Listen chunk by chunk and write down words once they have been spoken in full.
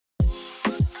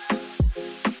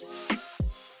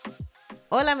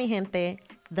Hola, mi gente.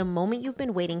 The moment you've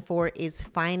been waiting for is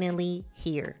finally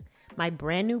here. My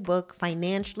brand new book,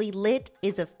 Financially Lit,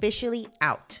 is officially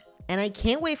out. And I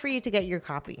can't wait for you to get your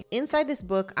copy. Inside this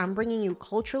book, I'm bringing you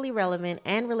culturally relevant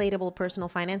and relatable personal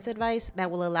finance advice that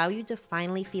will allow you to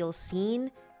finally feel seen,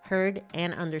 heard,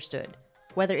 and understood.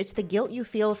 Whether it's the guilt you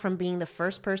feel from being the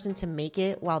first person to make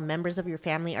it while members of your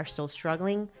family are still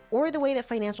struggling, or the way that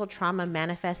financial trauma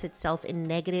manifests itself in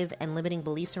negative and limiting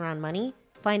beliefs around money,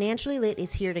 Financially Lit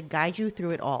is here to guide you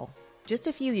through it all. Just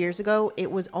a few years ago,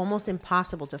 it was almost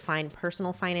impossible to find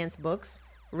personal finance books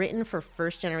written for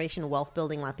first-generation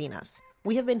wealth-building Latinas.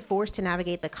 We have been forced to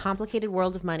navigate the complicated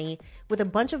world of money with a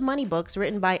bunch of money books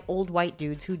written by old white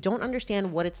dudes who don't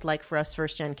understand what it's like for us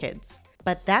first-gen kids.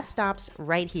 But that stops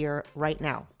right here, right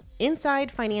now.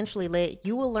 Inside Financially Lit,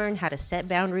 you will learn how to set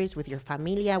boundaries with your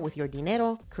familia, with your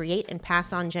dinero, create and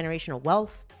pass on generational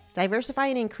wealth, diversify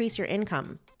and increase your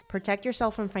income, protect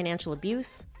yourself from financial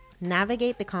abuse,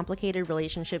 navigate the complicated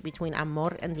relationship between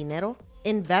amor and dinero,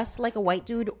 invest like a white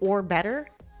dude or better,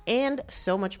 and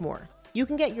so much more. You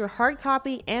can get your hard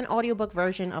copy and audiobook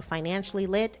version of Financially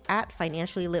Lit at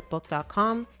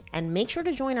financiallylitbook.com, and make sure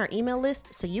to join our email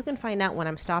list so you can find out when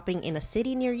I'm stopping in a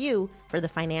city near you for the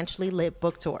Financially Lit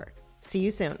book tour. See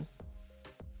you soon.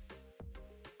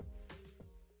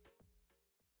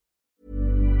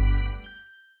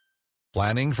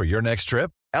 Planning for your next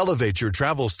trip? Elevate your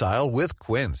travel style with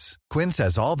Quince. Quince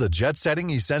has all the jet-setting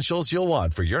essentials you'll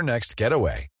want for your next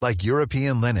getaway, like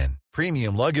European linen,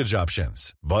 premium luggage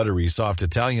options, buttery soft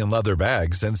Italian leather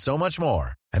bags, and so much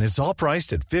more. And it's all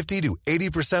priced at 50 to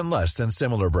 80% less than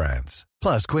similar brands.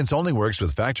 Plus, Quince only works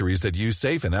with factories that use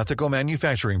safe and ethical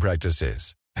manufacturing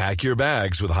practices. Pack your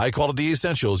bags with high-quality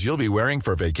essentials you'll be wearing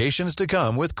for vacations to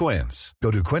come with Quince.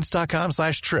 Go to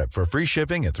quince.com/trip for free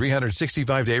shipping and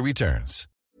 365-day returns.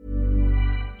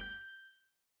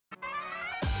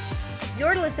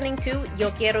 You're listening to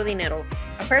Yo Quiero Dinero,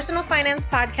 a personal finance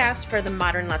podcast for the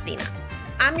modern Latina.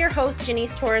 I'm your host,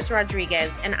 Janice Torres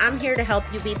Rodriguez, and I'm here to help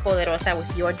you be poderosa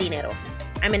with your dinero.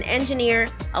 I'm an engineer,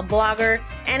 a blogger,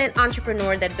 and an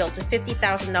entrepreneur that built a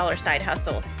 $50,000 side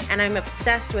hustle, and I'm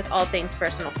obsessed with all things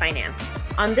personal finance.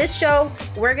 On this show,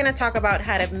 we're going to talk about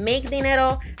how to make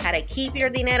dinero, how to keep your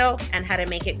dinero, and how to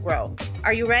make it grow.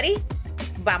 Are you ready?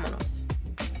 Vámonos.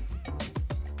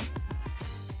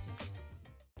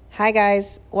 Hi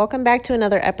guys, welcome back to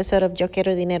another episode of Yo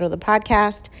Quiero Dinero, the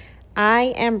podcast.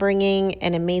 I am bringing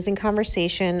an amazing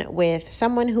conversation with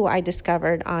someone who I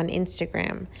discovered on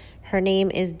Instagram. Her name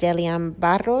is Delian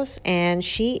Barros, and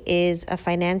she is a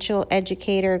financial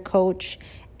educator, coach,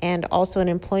 and also an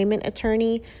employment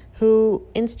attorney who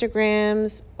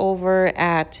Instagrams over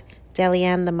at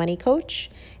Delian the Money Coach.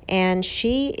 And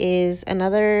she is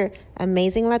another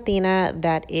amazing Latina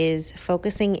that is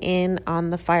focusing in on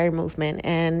the FIRE movement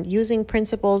and using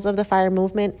principles of the FIRE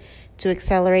movement to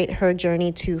accelerate her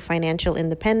journey to financial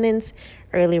independence,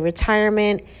 early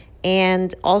retirement,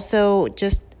 and also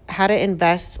just how to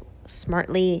invest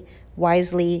smartly,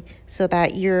 wisely, so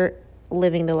that you're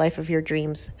living the life of your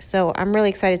dreams. So I'm really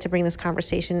excited to bring this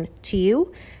conversation to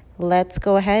you. Let's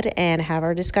go ahead and have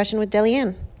our discussion with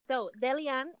Delian. So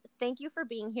Delian, thank you for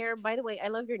being here. By the way, I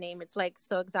love your name. It's like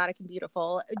so exotic and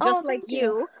beautiful, just like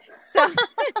you. So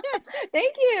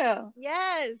thank you.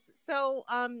 Yes. So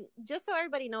just so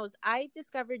everybody knows, I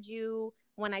discovered you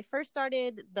when I first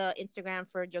started the Instagram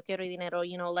for Yo Quiero Dinero.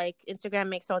 You know, like Instagram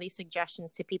makes all these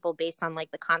suggestions to people based on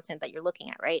like the content that you're looking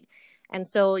at, right? And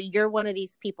so you're one of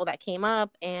these people that came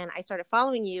up, and I started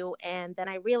following you, and then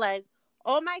I realized,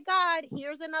 oh my God,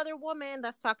 here's another woman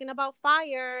that's talking about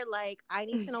fire. Like, I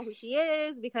need to know who she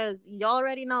is, because you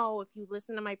already know, if you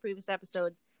listen to my previous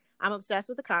episodes, I'm obsessed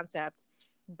with the concept.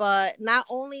 But not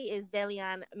only is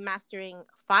Delian mastering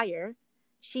fire,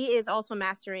 she is also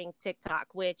mastering TikTok,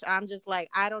 which I'm just like,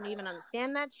 I don't even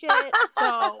understand that shit.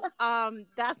 So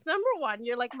that's number one.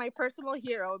 You're like my personal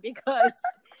hero, because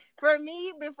for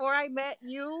me, before I met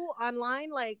you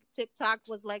online, like TikTok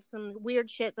was like some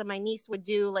weird shit that my niece would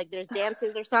do. Like there's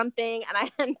dances or something. And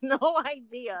I had no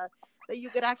idea that you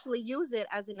could actually use it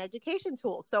as an education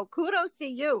tool. So kudos to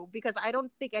you, because I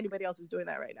don't think anybody else is doing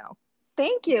that right now.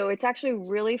 Thank you. It's actually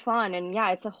really fun. And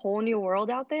yeah, it's a whole new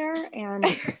world out there. And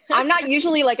I'm not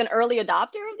usually like an early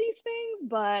adopter of these things,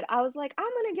 but I was like, I'm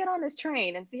going to get on this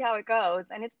train and see how it goes.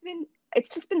 And it's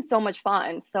just been so much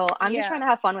fun. So I'm just trying to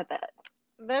have fun with it.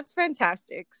 That's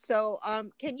fantastic. So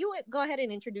can you go ahead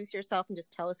and introduce yourself and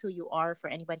just tell us who you are for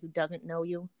anybody who doesn't know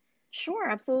you? Sure,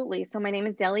 absolutely. So my name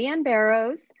is Delian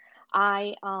Barros.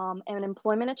 I am an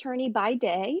employment attorney by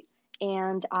day,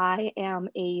 and I am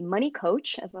a money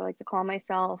coach, as I like to call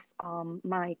myself.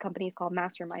 My company is called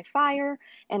Master My Fire,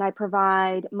 and I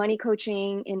provide money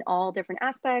coaching in all different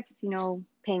aspects,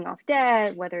 paying off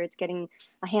debt, whether it's getting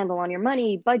a handle on your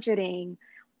money, budgeting,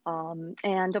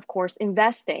 and of course,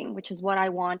 investing, which is what I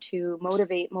want to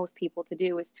motivate most people to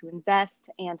do, is to invest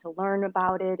and to learn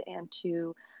about it and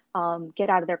to get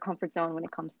out of their comfort zone when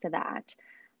it comes to that.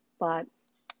 But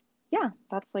yeah,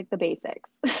 that's like the basics.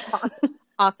 Awesome.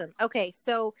 Awesome. Okay.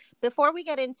 So before we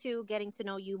get into getting to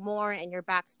know you more and your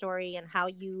backstory and how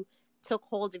you took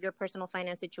hold of your personal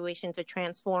finance situation to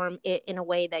transform it in a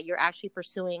way that you're actually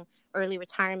pursuing early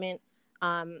retirement,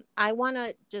 I want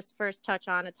to just first touch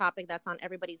on a topic that's on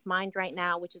everybody's mind right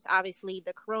now, which is obviously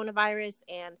the coronavirus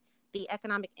and the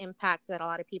economic impact that a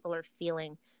lot of people are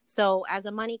feeling. So as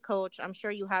a money coach, I'm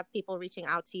sure you have people reaching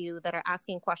out to you that are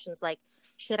asking questions like,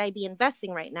 should I be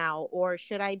investing right now? Or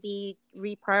should I be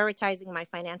reprioritizing my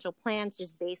financial plans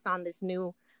just based on this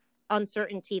new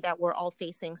uncertainty that we're all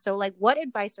facing? So like, what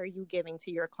advice are you giving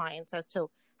to your clients as to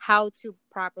how to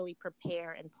properly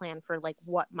prepare and plan for like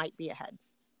what might be ahead?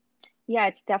 Yeah,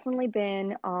 it's definitely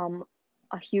been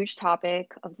a huge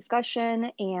topic of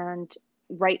discussion, and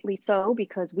rightly so,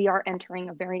 because we are entering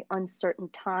a very uncertain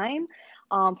time.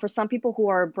 For some people who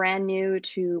are brand new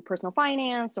to personal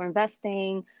finance or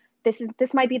investing,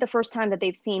 this might be the first time that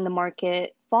they've seen the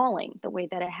market falling the way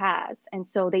that it has, and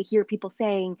so they hear people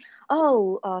saying,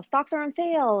 "Oh, stocks are on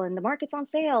sale and the market's on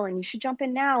sale, and you should jump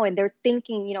in now." And they're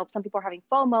thinking, some people are having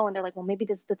FOMO, and they're like, "Well, maybe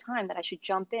this is the time that I should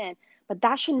jump in." But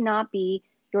that should not be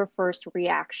your first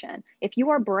reaction. If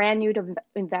you are brand new to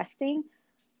investing,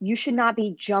 you should not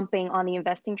be jumping on the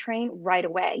investing train right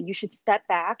away. You should step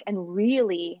back, and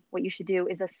really what you should do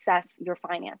is assess your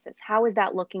finances. How is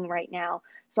that looking right now?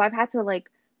 So I've had to like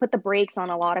put the brakes on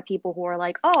a lot of people who are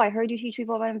like, "Oh, I heard you teach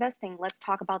people about investing. Let's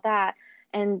talk about that."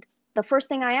 And the first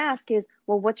thing I ask is,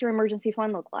 "Well, what's your emergency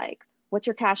fund look like? What's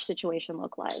your cash situation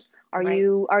look like? Are Right.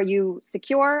 you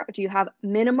secure? Do you have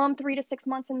minimum 3 to 6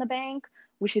 months in the bank?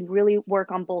 We should really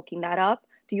work on bulking that up.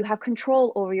 Do you have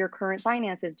control over your current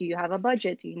finances? Do you have a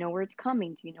budget? Do you know where it's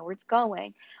coming? Do you know where it's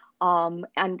going?"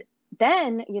 And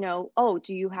then, oh,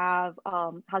 do you have,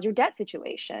 how's your debt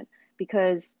situation?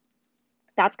 Because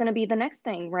that's going to be the next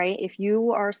thing, right? If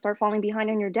you are start falling behind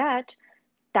on your debt,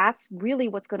 that's really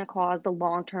what's going to cause the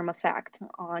long-term effect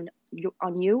on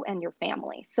you and your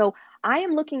family. So I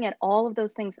am looking at all of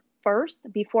those things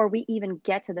first before we even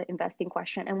get to the investing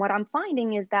question. And what I'm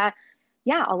finding is that,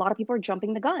 yeah, a lot of people are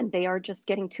jumping the gun. They are just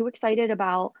getting too excited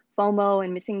about FOMO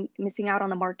and missing out on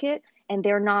the market, and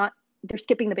they're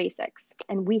skipping the basics.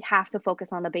 And we have to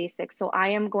focus on the basics. So I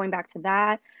am going back to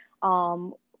that.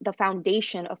 The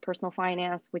foundation of personal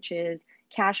finance, which is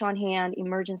cash on hand,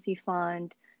 emergency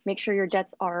fund, make sure your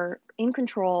debts are in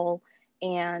control,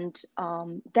 and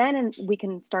then we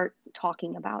can start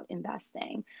talking about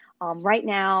investing. Right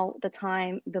now,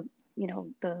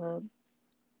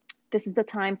 this is the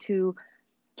time to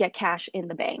get cash in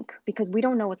the bank, because we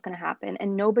don't know what's going to happen,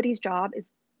 and nobody's job is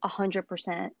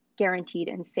 100% guaranteed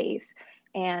and safe.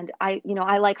 And I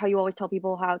like how you always tell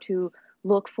people how to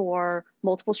look for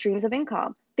multiple streams of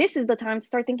income. This is the time to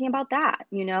start thinking about that.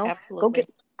 Absolutely.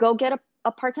 Go get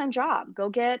a part-time job. Go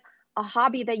get a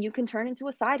hobby that you can turn into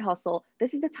a side hustle.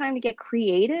 This is the time to get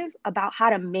creative about how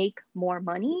to make more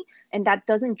money, and that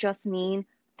doesn't just mean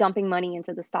dumping money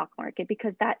into the stock market,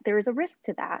 because that there is a risk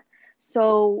to that.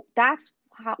 So that's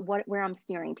where I'm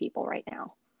steering people right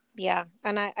now. Yeah.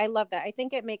 And I love that. I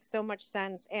think it makes so much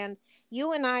sense. And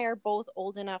you and I are both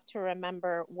old enough to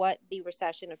remember what the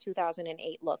recession of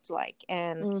 2008 looked like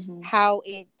and Mm-hmm. how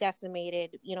it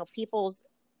decimated, people's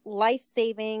life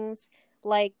savings.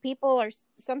 Like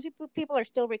some people are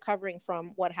still recovering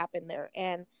from what happened there.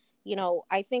 And,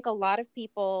 I think a lot of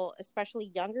people,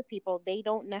 especially younger people, they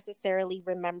don't necessarily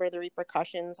remember the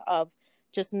repercussions of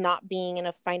just not being in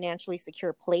a financially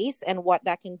secure place and what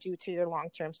that can do to your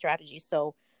long-term strategy.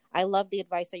 So I love the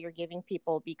advice that you're giving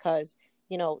people, because,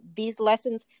 these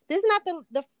lessons, this is not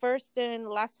the first and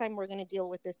last time we're going to deal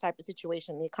with this type of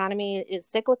situation. The economy is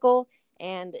cyclical,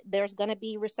 and there's going to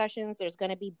be recessions, there's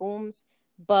going to be booms,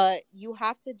 but you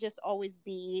have to just always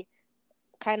be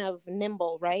kind of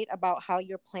nimble, right, about how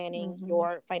you're planning Mm-hmm.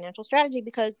 your financial strategy,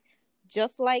 because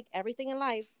just like everything in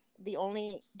life, the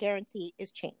only guarantee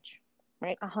is change,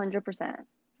 right? 100%.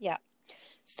 Yeah.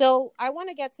 So I want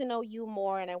to get to know you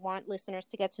more, and I want listeners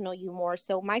to get to know you more.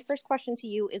 So my first question to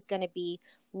you is going to be,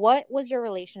 what was your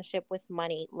relationship with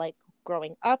money like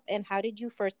growing up, and how did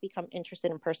you first become interested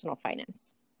in personal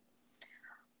finance?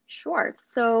 Sure.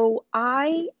 So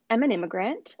I am an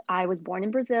immigrant. I was born in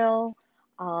Brazil,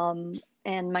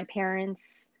 and my parents,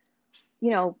 you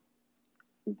know,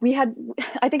 we had,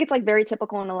 I think it's like very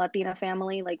typical in a Latina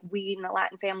family. Like we in a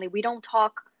Latin family, we don't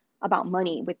talk about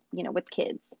money with, with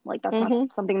kids. Like that's not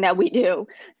Mm-hmm. something that we do.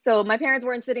 So my parents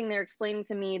weren't sitting there explaining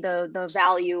to me the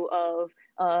value of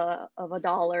a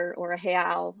dollar or a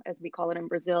real, as we call it in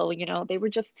Brazil. They were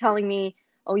just telling me,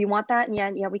 oh, you want that? And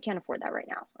yeah, we can't afford that right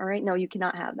now. All right, no, you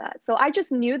cannot have that. So I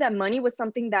just knew that money was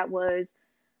something that was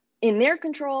in their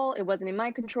control. It wasn't in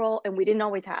my control, and we didn't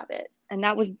always have it. And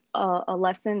that was a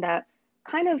lesson that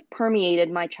kind of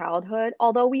permeated my childhood.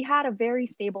 Although we had a very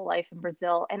stable life in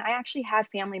Brazil, and I actually had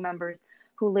family members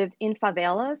who lived in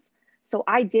favelas. So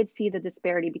I did see the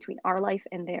disparity between our life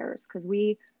and theirs because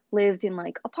we lived in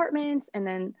like apartments, and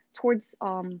then towards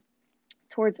the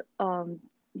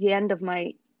end of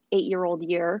my 8-year-old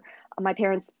year, my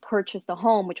parents purchased a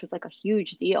home, which was like a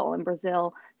huge deal in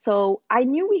Brazil. So I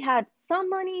knew we had some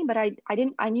money, but I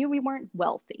didn't, I knew we weren't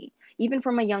wealthy, even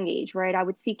from a young age, right? I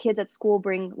would see kids at school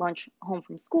bring lunch home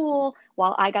from school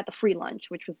while I got the free lunch,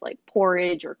 which was like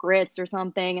porridge or grits or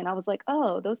something. And I was like,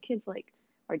 oh, those kids like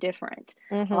are different.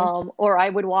 Mm-hmm. Or I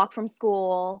would walk from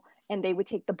school and they would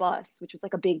take the bus, which was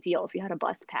like a big deal if you had a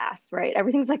bus pass, right?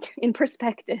 Everything's like in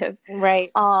perspective. Right.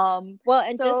 Well,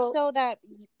 and just So, so that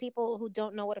people who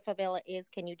don't know what a favela is,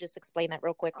 can you just explain that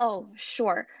real quick? oh,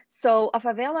 sure. So a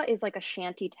favela is like a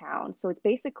shanty town. So it's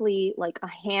basically like a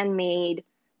handmade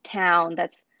town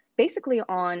that's basically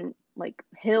on like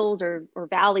hills or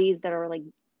valleys that are like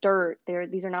dirt.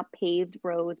 These are not paved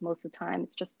roads most of the time.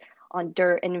 It's just on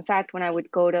dirt. And in fact, when I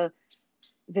would go to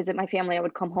visit my family, I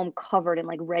would come home covered in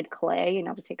like red clay, and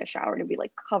I would take a shower and it'd be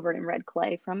like covered in red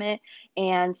clay from it.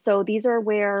 And so these are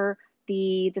where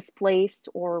the displaced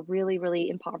or really, really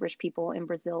impoverished people in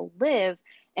Brazil live.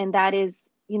 And that is,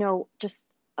 just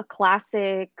a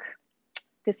classic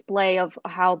display of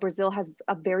how Brazil has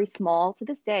a very small, to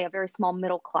this day, a very small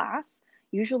middle class.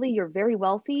 Usually you're very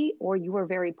wealthy or you are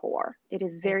very poor. It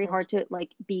is very Mm-hmm. hard to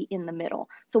like be in the middle.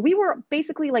 So we were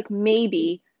basically like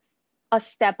maybe a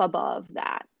step above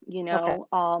that, Okay.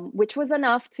 which was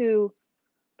enough to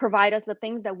provide us the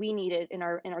things that we needed in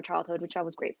our childhood, which I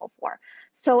was grateful for.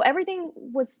 So everything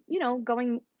was,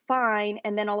 going fine.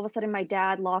 And then all of a sudden, my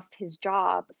dad lost his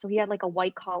job. So he had like a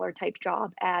white collar type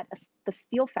job at the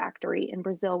steel factory in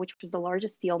Brazil, which was the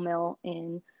largest steel mill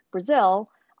in Brazil.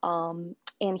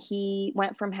 And he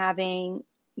went from having,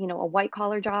 a white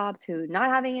collar job to not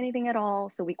having anything at all.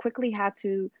 So we quickly had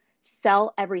to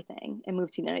sell everything and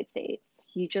move to the United States.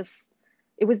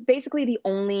 It was basically the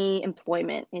only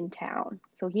employment in town.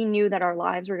 So he knew that our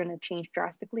lives were going to change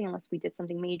drastically unless we did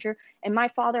something major. And my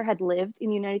father had lived in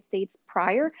the United States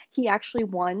prior. He actually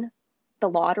won the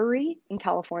lottery in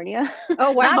California.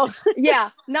 Oh, Not, wow.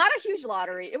 yeah, not a huge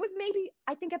lottery. It was maybe,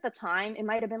 I think at the time, it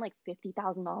might have been like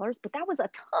 $50,000, but that was a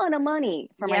ton of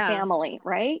money for my Yeah. family,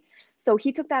 right? So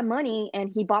he took that money and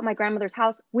he bought my grandmother's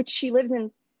house, which she lives in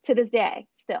to this day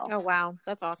still. Oh, wow.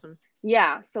 That's awesome.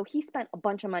 Yeah, so he spent a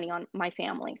bunch of money on my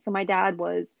family. So my dad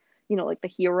was, like the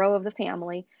hero of the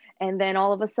family. And then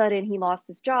all of a sudden he lost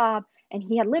his job and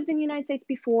he had lived in the United States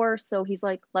before. So he's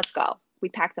like, let's go. We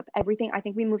packed up everything. I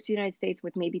think we moved to the United States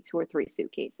with maybe 2 or 3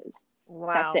 suitcases. That's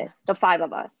Wow. it. The five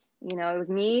of us. It was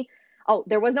me. Oh,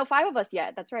 there was no five of us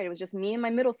yet. That's right. It was just me and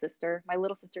my middle sister. My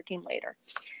little sister came later.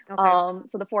 Okay.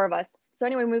 So the four of us. So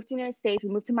anyway, we moved to the United States. We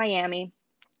moved to Miami.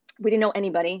 We didn't know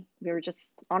anybody. We were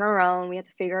just on our own. We had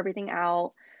to figure everything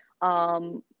out.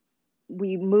 Um,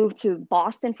 we moved to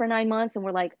Boston for 9 months and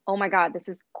we're like, oh my God, this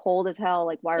is cold as hell.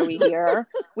 Like, why are we here?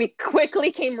 We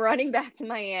quickly came running back to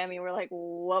Miami. We're like,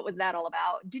 what was that all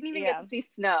about? Didn't even get Yeah. to see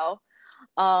snow.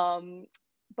 Um,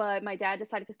 but my dad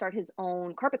decided to start his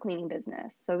own carpet cleaning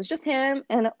business. So it was just him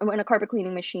and a carpet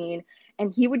cleaning machine.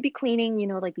 And he would be cleaning,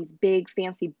 like these big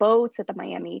fancy boats at the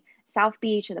Miami South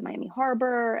Beach, at the Miami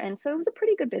Harbor. And so it was a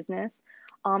pretty good business.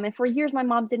 And for years, my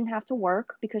mom didn't have to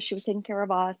work because she was taking care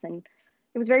of us. And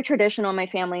it was very traditional in my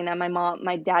family in that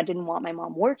my dad didn't want my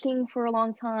mom working for a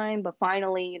long time. But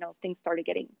finally, things started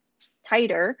getting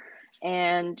tighter.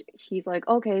 And he's like,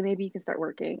 okay, maybe you can start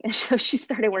working. And so she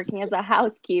started working as a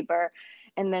housekeeper.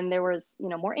 And then there was,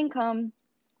 more income.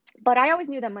 But I always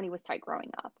knew that money was tight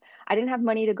growing up. I didn't have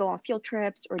money to go on field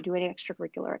trips or do any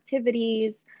extracurricular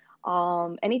activities.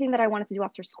 Anything that I wanted to do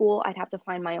after school, I'd have to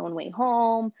find my own way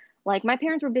home. Like my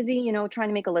parents were busy, trying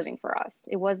to make a living for us.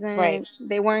 Right.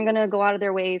 They weren't going to go out of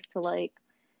their ways to like,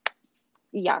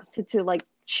 yeah, to like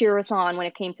cheer us on when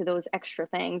it came to those extra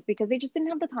things because they just didn't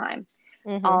have the time.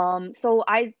 Mm-hmm. So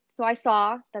I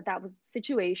saw that was the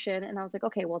situation, and I was like,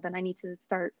 okay, well then I need to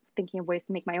start thinking of ways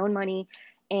to make my own money,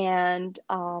 and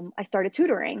I started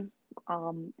tutoring,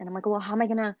 and I'm like, well, how am I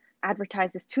gonna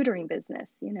advertise this tutoring business,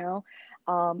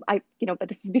 But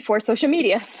this is before social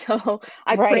media. So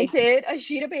I Right. printed a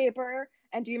sheet of paper.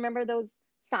 And do you remember those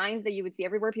signs that you would see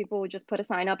everywhere? People would just put a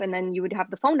sign up and then you would have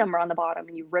the phone number on the bottom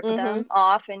and you rip Mm-hmm. them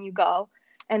off and you go.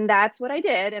 And that's what I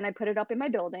did. And I put it up in my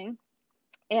building.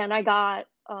 And I got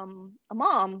a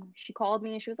mom. She called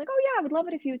me and she was like, "Oh yeah, I would love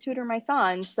it if you would tutor my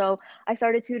son." So I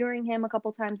started tutoring him a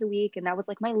couple times a week, and that was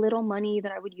like my little money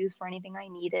that I would use for anything I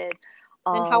needed.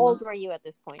 And how Um, old were you at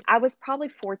this point? I was probably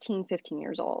 14, 15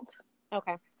 years old.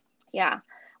 Okay. Yeah.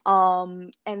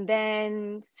 And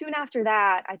then soon after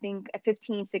that, I think at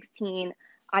 15, 16,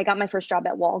 I got my first job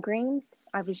at Walgreens.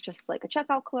 I was just like a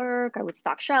checkout clerk. I would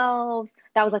stock shelves.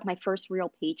 That was like my first real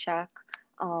paycheck.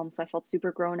 So I felt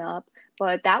super grown up.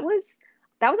 But that was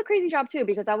a crazy job too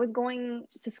because I was going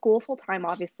to school full time,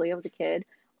 obviously. I was a kid.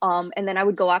 And then I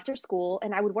would go after school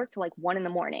and I would work till like 1 in the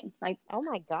morning. Like, Oh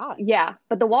my God. yeah,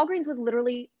 but the Walgreens was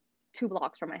literally 2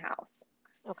 blocks from my house.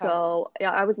 Okay. So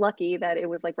yeah, I was lucky that it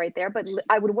was like right there. But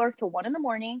I would work till 1 in the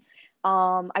morning.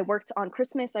 I worked on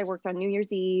Christmas. I worked on New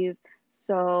Year's Eve.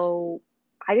 So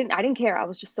I didn't care. I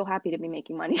was just so happy to be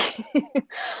making money.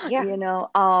 Yeah.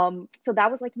 So that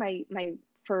was like my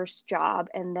first job.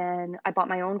 And then I bought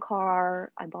my own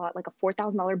car. I bought like a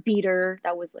 $4,000 beater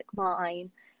that was like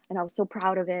mine, and I was so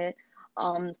proud of it.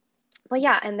 Um, but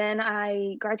yeah, and then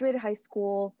I graduated high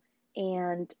school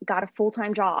and got a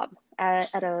full-time job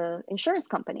at a insurance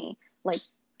company, like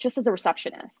just as a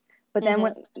receptionist. But then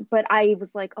Mm-hmm. but I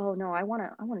was like, oh no, I want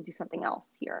to do something else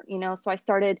here, So I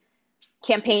started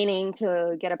campaigning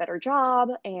to get a better job,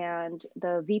 and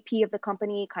the VP of the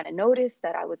company kind of noticed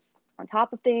that I was on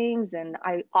top of things, and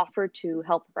I offered to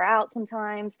help her out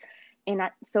sometimes. And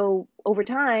so over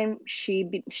time, she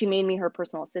made me her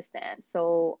personal assistant.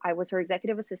 So I was her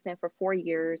executive assistant for 4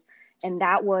 years, and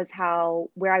that was how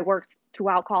where I worked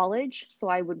throughout college. So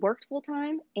I would work full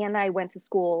time, and I went to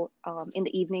school in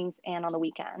the evenings and on the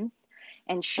weekends.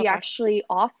 And she Okay. actually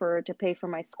offered to pay for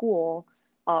my school.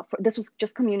 This was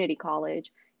just community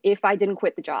college. If I didn't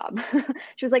quit the job,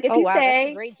 she was like, "If Oh you wow, that's a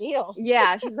stay, great deal.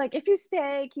 yeah, she's like, if you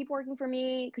stay, keep working for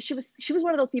me," because she was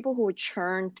one of those people who would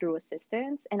churn through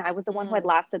assistants, and I was the one who had Mm,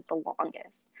 lasted the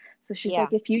longest. So she's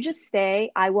like, yeah. if you just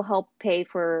stay, I will help pay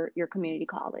for your community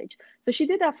college. So she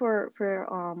did that for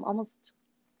almost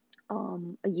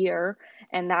a year,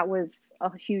 and that was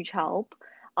a huge help.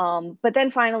 But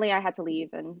then finally, I had to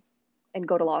leave and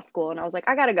go to law school, and I was like,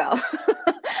 I gotta go.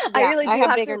 I Yeah. really I do have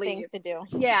have to bigger leave. things to do.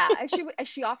 Yeah, and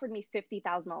she offered me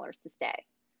 $50,000 to stay.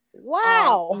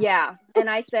 Wow. Yeah. And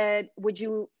I said, would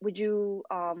you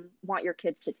want your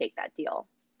kids to take that deal?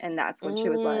 And that's when she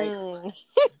was like, Mm.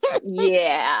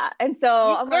 yeah. And so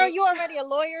You I'm girl, like, you already a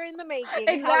lawyer in the making.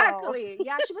 Hello. exactly.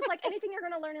 Yeah. She was like, anything you're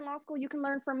gonna learn in law school, you can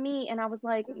learn from me. And I was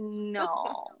like,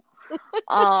 no.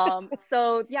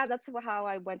 So yeah, that's how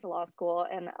I went to law school.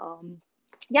 And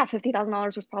yeah,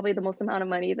 $50,000 was probably the most amount of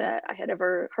money that I had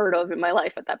ever heard of in my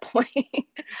life at that point.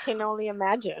 Can only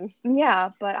imagine. Yeah,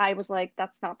 but I was like,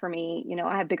 that's not for me.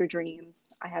 I have bigger dreams.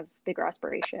 I have bigger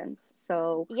aspirations.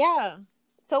 So Yeah.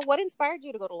 So what inspired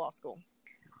you to go to law school?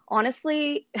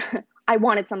 honestly, I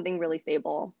wanted something really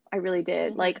stable. I really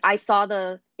did. Mm-hmm. Like, I saw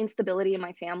the instability in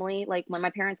my family. Like, when my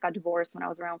parents got divorced when I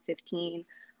was around 15,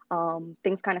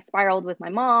 things kind of spiraled with my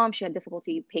mom. She had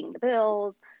difficulty paying the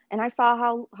bills. And I saw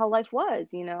how life was,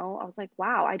 I was like,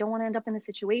 wow, I don't want to end up in this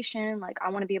situation. Like, I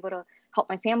want to be able to help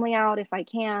my family out if I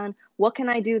can. What can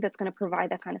I do that's going to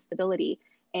provide that kind of stability?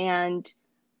 And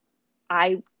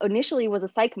I initially was a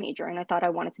psych major and I thought I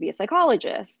wanted to be a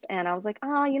psychologist. And I was like,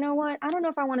 oh, you know what? I don't know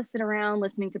if I want to sit around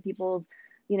listening to people's,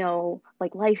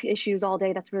 like life issues all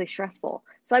day. That's really stressful.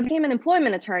 So I became an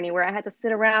employment attorney where I had to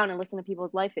sit around and listen to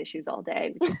people's life issues all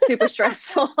day, which was super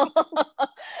stressful.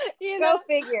 you Go know?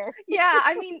 figure. Yeah.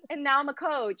 I mean, and now I'm a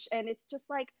coach, and it's just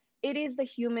like, it is the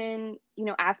human,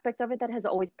 aspect of it that has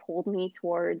always pulled me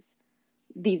towards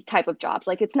these type of jobs.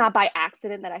 Like, it's not by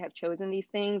accident that I have chosen these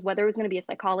things, whether it was going to be a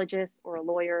psychologist or a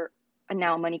lawyer and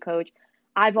now a money coach.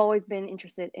 I've always been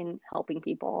interested in helping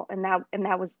people, and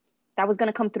that was going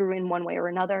to come through in one way or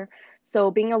another.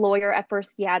 So being a lawyer at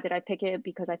first, yeah, did I pick it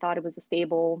because I thought it was a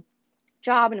stable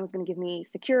job and it was going to give me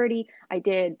security? I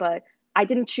did, but I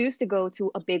didn't choose to go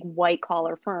to a big white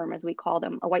collar firm, as we call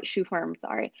them, a white shoe firm,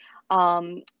 sorry.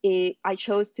 I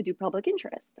chose to do public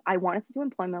interest. I wanted to do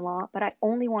employment law, but I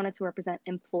only wanted to represent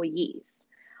employees.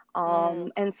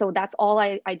 Mm, And so that's all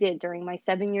I did during my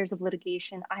 7 years of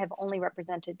litigation. I have only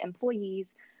represented employees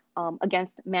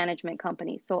against management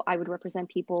companies. So I would represent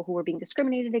people who were being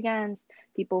discriminated against,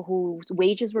 people whose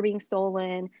wages were being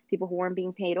stolen, people who weren't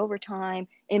being paid overtime,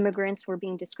 immigrants who were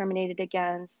being discriminated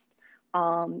against,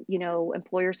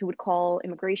 employers who would call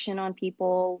immigration on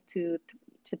people to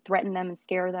threaten them and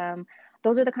scare them.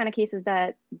 those are the kind of cases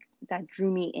that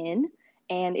drew me in.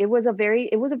 And it was a very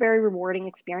rewarding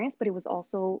experience, but it was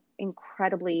also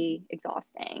incredibly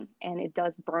exhausting, and it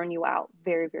does burn you out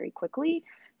very, very quickly.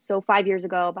 So 5 years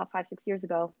ago, about 5, 6 years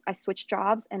ago, I switched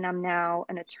jobs, and I'm now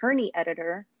an attorney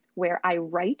editor where I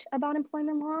write about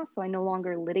employment law. So I no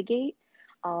longer litigate.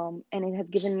 And it has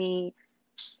given me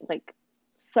like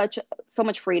so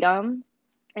much freedom,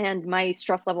 and my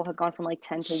stress level has gone from like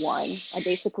 10 to 1. I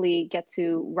basically get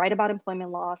to write about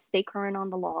employment law, stay current on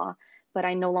the law, but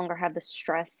I no longer have the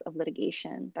stress of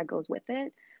litigation that goes with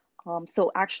it.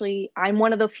 So actually, I'm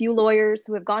one of the few lawyers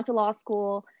who have gone to law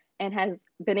school and has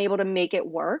been able to make it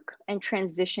work and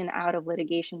transition out of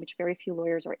litigation, which very few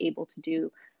lawyers are able to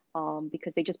do,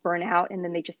 because they just burn out and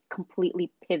then they just completely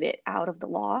pivot out of the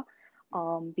law,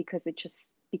 because it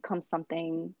just becomes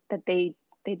something that they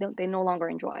no longer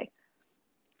enjoy.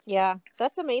 Yeah,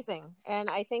 that's amazing. And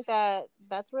I think that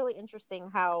that's really interesting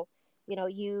how,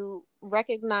 you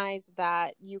recognize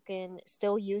that you can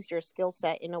still use your skill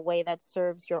set in a way that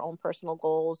serves your own personal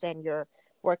goals and your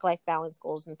work-life balance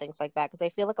goals and things like that. Because I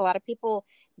feel like a lot of people,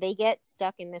 they get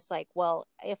stuck in this like, well,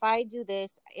 if I do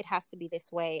this, it has to be this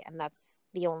way, and that's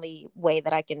the only way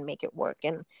that I can make it work.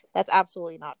 And that's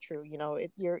absolutely not true.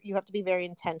 You have to be very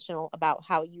intentional about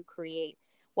how you create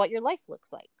what your life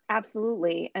looks like.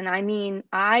 Absolutely. And I mean,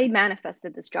 I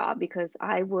manifested this job because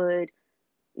I would,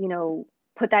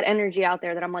 put that energy out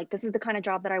there that I'm like, this is the kind of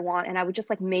job that I want. And I would just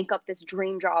like make up this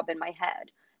dream job in my head.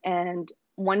 And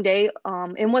one day,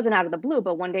 it wasn't out of the blue,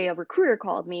 but one day a recruiter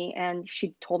called me and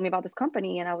she told me about this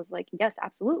company. And I was like, yes,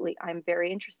 absolutely. I'm very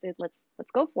interested.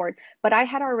 Let's go for it. But I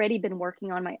had already been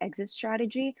working on my exit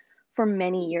strategy for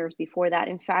many years before that.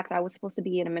 In fact, I was supposed to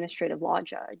be an administrative law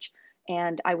judge,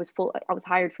 and I was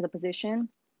hired for the position.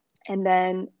 And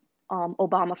then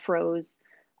Obama froze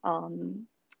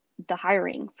the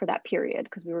hiring for that period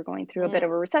because we were going through a bit of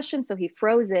a recession. So he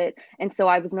froze it. And so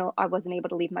I wasn't able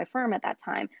to leave my firm at that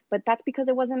time. But that's because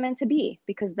it wasn't meant to be,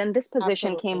 because then this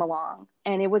position Absolutely. came along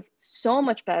and it was so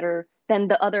much better than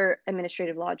the other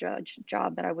administrative law judge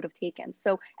job that I would have taken.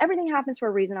 So everything happens for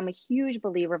a reason. I'm a huge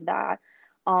believer of that.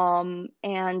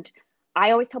 And I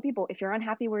always tell people, if you're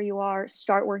unhappy where you are,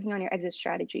 start working on your exit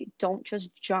strategy. Don't just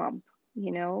jump,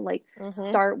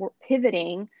 start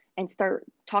pivoting and start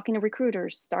talking to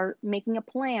recruiters, start making a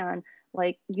plan.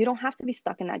 Like, you don't have to be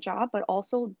stuck in that job, but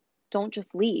also don't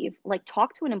just leave. Like,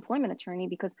 talk to an employment attorney,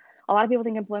 because a lot of people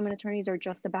think employment attorneys are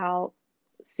just about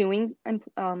suing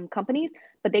companies,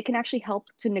 but they can actually help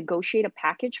to negotiate a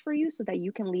package for you so that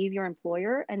you can leave your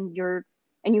employer and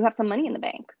you have some money in the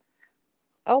bank.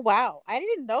 Oh, wow. I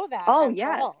didn't know that Oh, at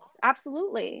yes, all.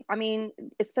 absolutely. I mean,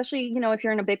 especially, if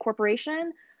you're in a big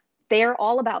corporation, they're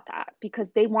all about that because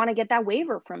they want to get that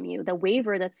waiver from you, the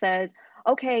waiver that says,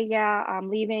 okay, yeah, I'm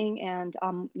leaving, and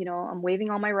I'm waiving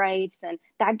all my rights, and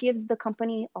that gives the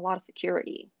company a lot of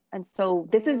security. And so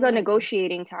this is a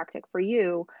negotiating tactic for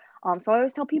you. So I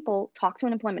always tell people, talk to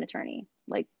an employment attorney,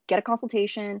 like get a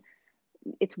consultation.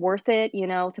 It's worth it,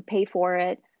 to pay for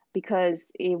it, because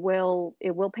it will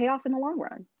pay off in the long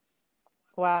run.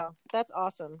 Wow, that's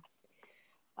awesome.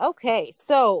 Okay,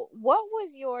 so what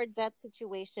was your debt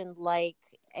situation like,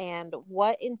 and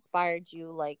what inspired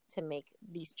you to make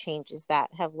these changes that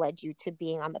have led you to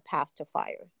being on the path to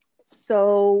FIRE?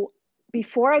 So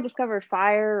before I discovered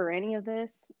FIRE or any of this,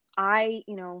 I,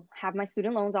 have my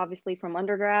student loans obviously from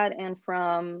undergrad and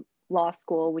from law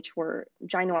school, which were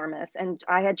ginormous. And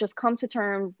I had just come to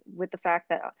terms with the fact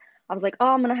that I was like, oh,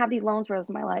 I'm going to have these loans for the rest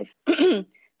of my life,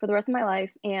 for the rest of my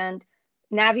life. And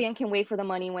Navient can wait for the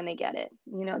money when they get it.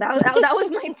 That was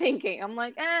my thinking. I'm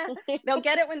like, they'll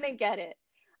get it when they get it.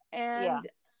 Yeah. And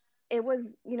it was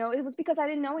because I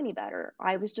didn't know any better.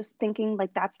 I was just thinking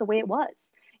like that's the way it was.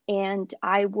 And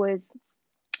I was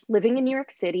living in New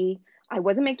York City. I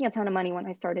wasn't making a ton of money when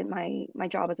I started my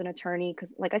job as an attorney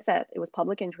because, like I said, it was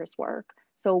public interest work.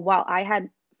 So while I had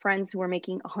friends who were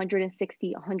making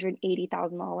 $160,000,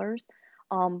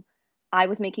 $180,000, I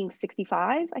was making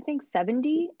 65, I think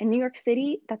 70 in New York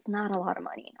City. That's not a lot of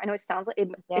money. I know it sounds like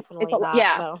Definitely not.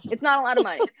 yeah, No. it's not a lot of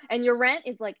money. And your rent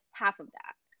is like half of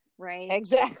that, right?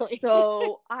 Exactly.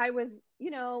 So I was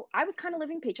kind of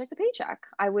living paycheck to paycheck.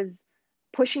 I was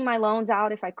pushing my loans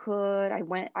out if I could.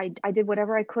 I did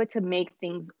whatever I could to make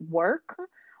things work.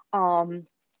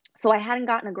 So I hadn't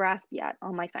gotten a grasp yet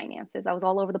on my finances. I was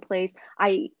all over the place.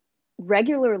 I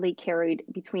regularly carried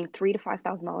between $3,000 to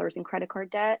 $5,000 in credit card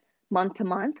debt month to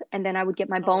month, and then I would get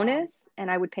my bonus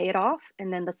and I would pay it off,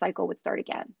 and then the cycle would start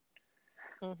again.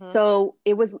 So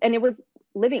it was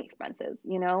living expenses,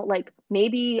 like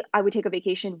maybe I would take a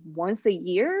vacation once a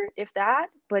year, if that,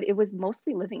 but it was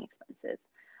mostly living expenses.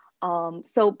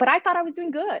 But I thought I was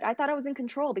doing good. I thought I was in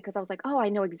control because I was like, oh, I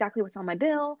know exactly what's on my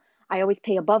bill. I always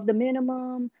pay above the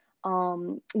minimum.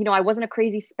 I wasn't a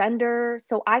crazy spender.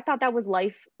 So I thought that was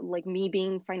life, like me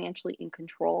being financially in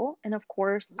control. And of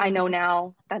course, I know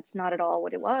now that's not at all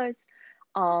what it was.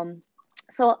 Um,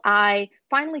 so I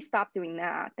finally stopped doing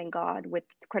that, thank God, with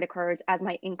credit cards. As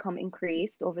my income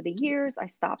increased over the years, I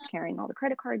stopped carrying all the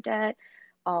credit card debt.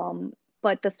 Um,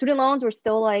 but the student loans were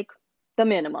still like the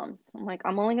minimums. I'm like,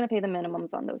 I'm only going to pay the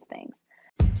minimums on those things.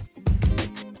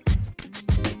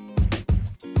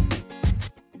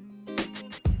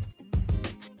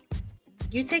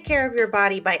 You take care of your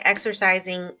body by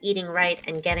exercising, eating right,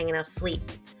 and getting enough sleep.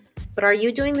 But are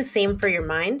you doing the same for your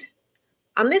mind?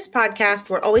 On this podcast,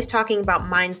 we're always talking about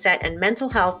mindset and mental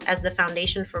health as the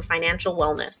foundation for financial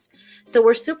wellness. So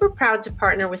we're super proud to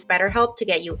partner with BetterHelp to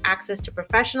get you access to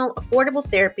professional, affordable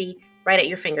therapy right at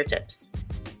your fingertips.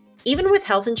 Even with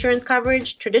health insurance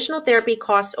coverage, traditional therapy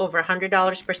costs over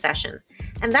 $100 per session,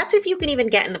 and that's if you can even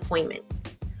get an appointment.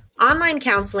 Online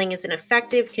counseling is an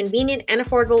effective, convenient, and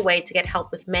affordable way to get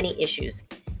help with many issues.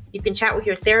 You can chat with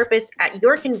your therapist at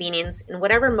your convenience in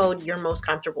whatever mode you're most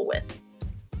comfortable with.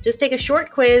 Just take a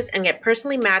short quiz and get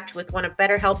personally matched with one of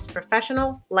BetterHelp's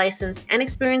professional, licensed, and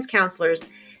experienced counselors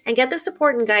and get the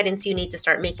support and guidance you need to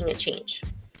start making a change.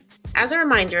 As a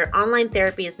reminder, online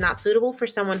therapy is not suitable for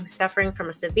someone who's suffering from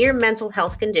a severe mental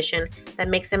health condition that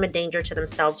makes them a danger to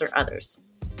themselves or others.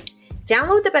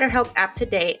 Download the BetterHelp app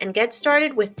today and get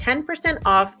started with 10%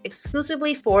 off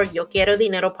exclusively for Yo Quiero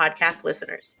Dinero podcast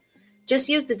listeners. Just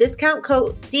use the discount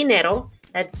code DINERO,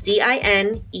 that's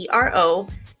DINERO,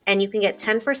 and you can get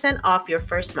 10% off your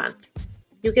first month.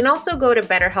 You can also go to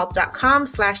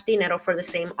betterhelp.com/dinero for the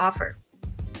same offer.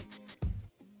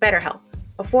 BetterHelp,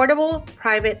 affordable,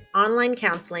 private, online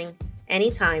counseling,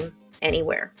 anytime,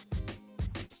 anywhere.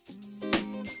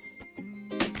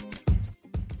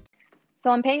 So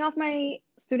I'm paying off my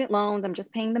student loans. I'm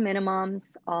just paying the minimums.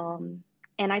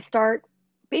 And I start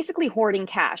basically hoarding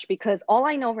cash because all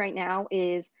I know right now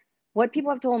is what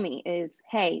people have told me is,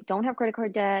 hey, don't have credit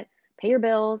card debt, pay your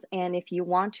bills, and if you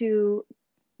want to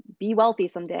be wealthy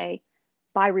someday,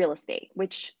 buy real estate,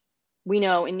 which we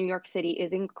know in New York City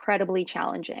is incredibly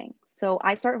challenging. So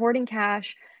I start hoarding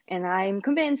cash, and I'm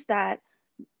convinced that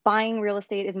buying real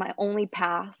estate is my only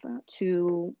path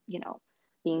to,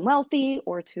 being wealthy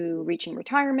or to reaching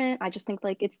retirement. I just think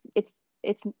like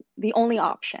it's the only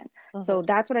option. So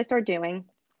that's what I start doing.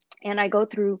 And I go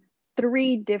through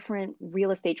 3 different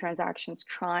real estate transactions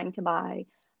trying to buy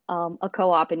a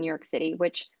co-op in New York City,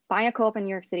 which buying a co-op in New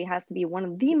York City has to be one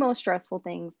of the most stressful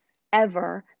things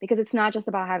ever because it's not just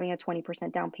about having a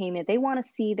 20% down payment. They want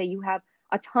to see that you have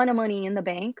a ton of money in the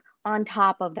bank on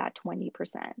top of that 20%.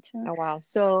 Oh, wow.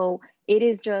 So it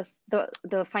is just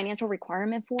the financial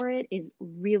requirement for it is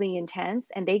really intense,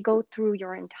 and they go through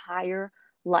your entire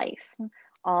life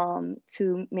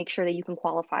to make sure that you can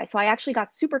qualify. So I actually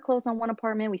got super close on one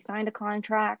apartment. We signed a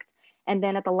contract, and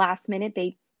then at the last minute,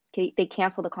 they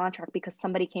canceled the contract because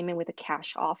somebody came in with a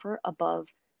cash offer above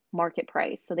market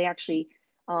price. So they actually,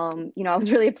 I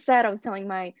was really upset. I was telling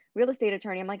my real estate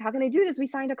attorney, I'm like, how can I do this? We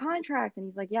signed a contract. And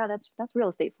he's like, yeah, that's real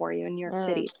estate for you in New York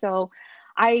City. So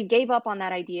I gave up on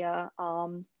that idea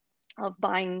of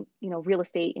buying, real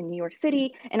estate in New York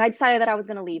City. And I decided that I was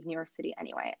going to leave New York City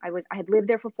anyway. I had lived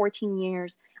there for 14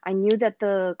 years. I knew that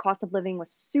the cost of living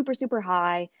was super, super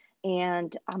high.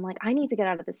 And I'm like, I need to get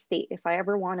out of the state if I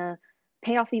ever want to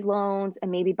pay off these loans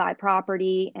and maybe buy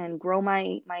property and grow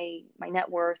my net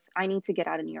worth. I need to get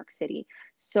out of New York City.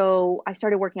 So I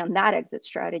started working on that exit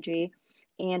strategy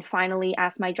and finally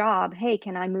asked my job, hey,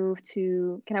 can I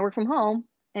work from home?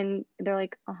 And they're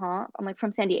like, I'm like,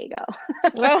 from San Diego.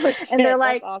 Oh, and they're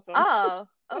like, awesome. Oh,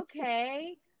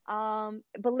 okay.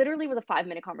 But literally it was a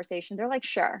 5-minute conversation. They're like,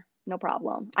 sure, no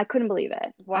problem. I couldn't believe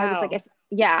it. Wow. I was like,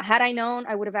 had I known,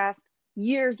 I would have asked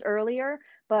years earlier,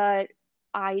 but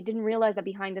I didn't realize that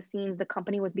behind the scenes, the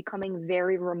company was becoming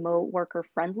very remote worker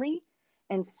friendly.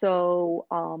 And so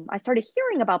I started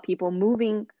hearing about people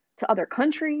moving to other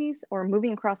countries or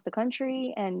moving across the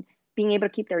country and being able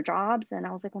to keep their jobs. And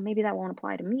I was like, well, maybe that won't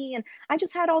apply to me. And I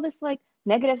just had all this like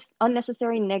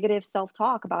unnecessary negative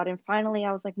self-talk about it. And finally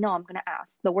I was like, no, I'm going to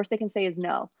ask. The worst they can say is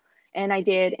no. And I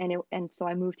did. And so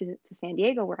I moved to San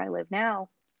Diego where I live now.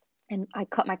 And I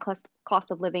cut my cost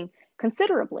of living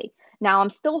considerably. Now I'm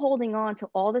still holding on to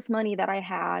all this money that I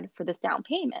had for this down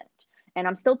payment. And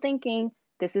I'm still thinking,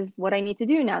 this is what I need to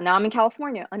do now. Now I'm in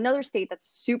California, another state that's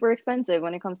super expensive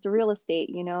when it comes to real estate,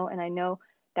 and I know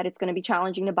that it's going to be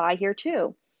challenging to buy here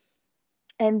too.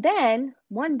 And then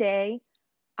one day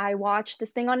I watched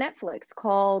this thing on Netflix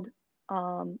called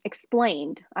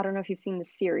Explained. I don't know if you've seen the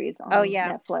series on Oh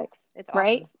yeah, Netflix, it's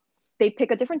right? awesome. They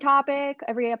pick a different topic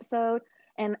every episode,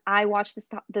 and I watched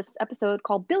this episode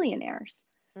called Billionaires.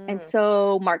 And Mm.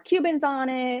 so Mark Cuban's on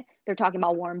it. They're talking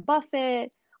about Warren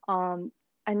Buffett.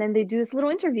 And then they do this little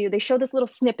interview. They show this little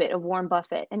snippet of Warren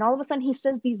Buffett, and all of a sudden he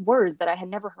says these words that I had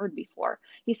never heard before.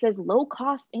 He says low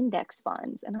cost index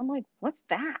funds, and I'm like, what's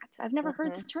that? I've never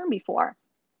heard Mhm. this term before.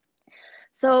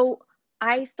 So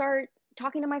I start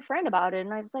talking to my friend about it,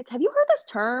 and I was like, have you heard this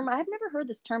term? I've never heard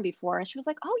this term before. And she was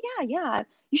like, oh yeah,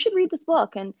 you should read this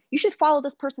book, and you should follow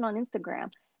this person on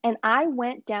Instagram. And I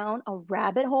went down a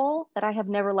rabbit hole that I have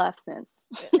never left since.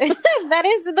 That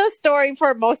is the story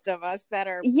for most of us that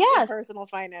are in Yes, personal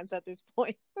finance at this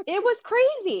point. it was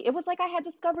crazy. It was like I had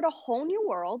discovered a whole new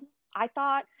world. I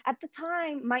thought at the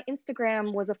time my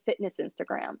Instagram was a fitness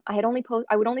Instagram. I would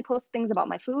only post things about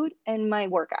my food and my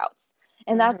workouts.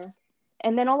 And that's Mhm.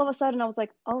 and then all of a sudden I was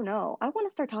like, "Oh no, I want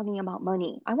to start talking about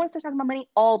money. I want to start talking about money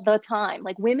all the time.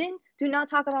 Like women do not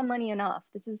talk about money enough.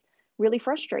 This is really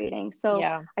frustrating." So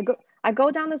Yeah. I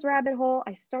go down this rabbit hole.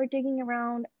 I start digging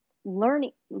around,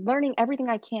 learning everything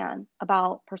I can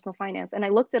about personal finance. And I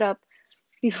looked it up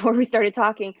before we started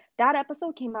talking. That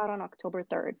episode came out on October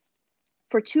 3rd.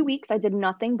 For 2 weeks, I did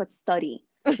nothing but study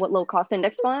what low cost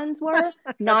index funds were That's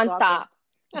awesome. nonstop.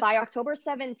 By October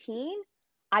 17,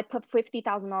 I put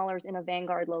 $50,000 in a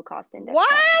Vanguard low cost index fund.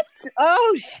 What?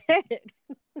 Oh shit.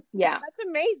 Yeah. That's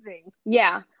amazing.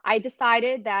 Yeah. I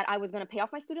decided that I was going to pay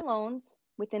off my student loans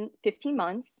within 15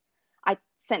 months. I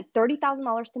sent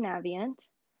 $30,000 to Navient.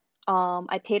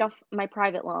 I paid off my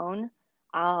private loan.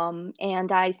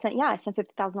 And I sent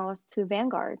 $50,000 to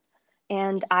Vanguard.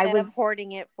 And I Instead was of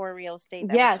hoarding it for real estate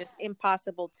that yes, was just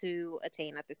impossible to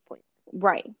attain at this point.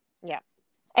 right. Yeah.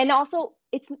 And also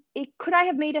could I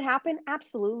have made it happen?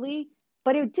 Absolutely.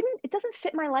 But it doesn't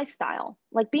fit my lifestyle.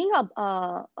 Like being a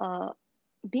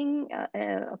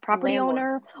property Landlord.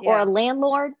 owner or Yeah. a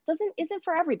landlord isn't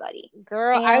for everybody.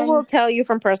 Girl, I will And tell you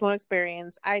from personal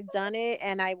experience, I've done it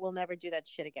and I will never do that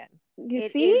shit again. you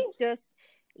It see? is just,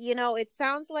 it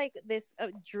sounds like this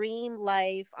dream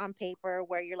life on paper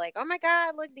where you're like, oh my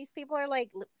God, look, these people are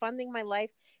like funding my life.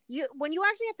 When you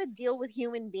actually have to deal with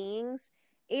human beings,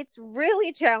 it's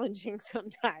really challenging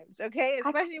sometimes, okay?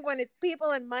 Especially when it's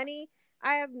people and money.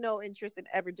 I have no interest in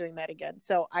ever doing that again.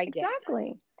 So I get it.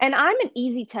 Exactly. And I'm an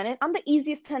easy tenant. I'm the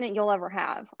easiest tenant you'll ever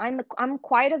have. I'm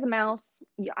quiet as a mouse.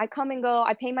 I come and go.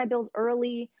 I pay my bills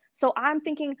early. So I'm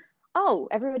thinking, oh,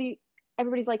 everybody's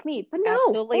like me. But no,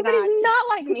 Absolutely everybody's not. not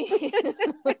like me.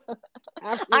 I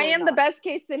Absolutely am the not. best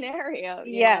case scenario.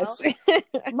 Yes.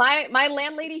 My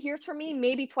landlady hears from me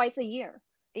maybe twice a year.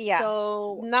 Yeah.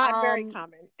 So Not very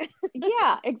common.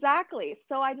 yeah, exactly.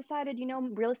 So I decided,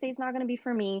 real estate's not going to be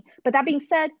for me. But that being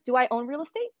said, do I own real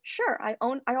estate? Sure. I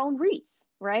own REITs,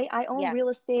 right? I own Yes. real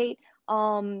estate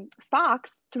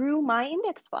stocks through my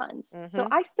index funds. So Mhm.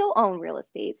 I still own real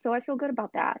estate. So I feel good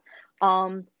about that.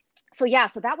 So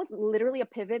that was literally a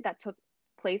pivot that took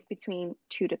place between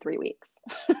 2 to 3 weeks.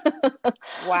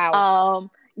 Wow.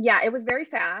 Yeah, it was very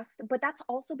fast, but that's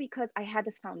also because I had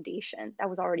this foundation that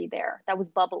was already there, that was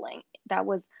bubbling. I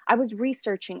was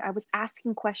researching, I was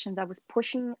asking questions, I was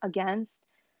pushing against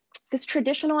this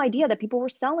traditional idea that people were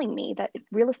selling me that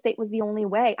real estate was the only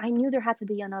way. I knew there had to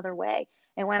be another way.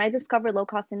 And when I discovered low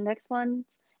cost index funds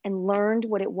and learned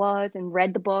what it was and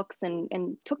read the books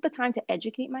and took the time to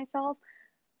educate myself,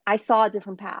 I saw a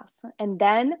different path. And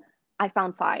then I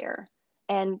found FIRE.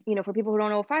 And, for people who don't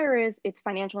know what FIRE is, it's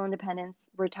financial independence,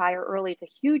 retire early. It's a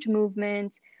huge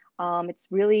movement. It's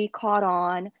really caught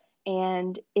on.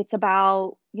 And it's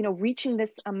about, reaching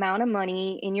this amount of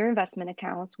money in your investment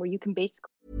accounts where you can basically.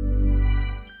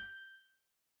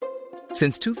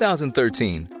 Since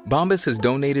 2013, Bombas has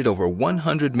donated over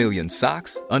 100 million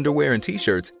socks, underwear, and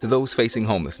T-shirts to those facing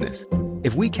homelessness.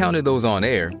 If we counted those on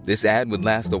air, this ad would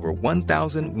last over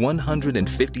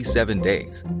 1,157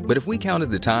 days. But if we counted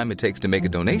the time it takes to make a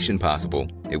donation possible,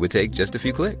 it would take just a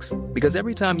few clicks. Because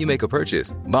every time you make a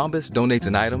purchase, Bombas donates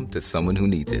an item to someone who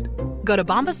needs it. Go to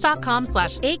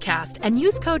bombas.com/ACAST and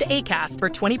use code ACAST for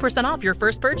 20% off your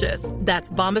first purchase.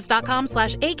 That's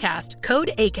bombas.com/ACAST,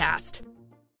 code ACAST.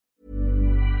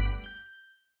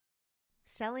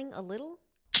 Selling a little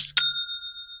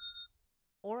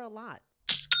or a lot?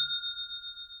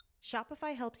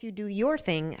 Shopify helps you do your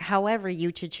thing however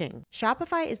you cha-ching.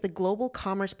 Shopify is the global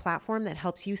commerce platform that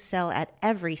helps you sell at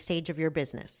every stage of your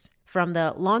business. From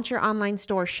the launch your online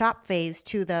store shop phase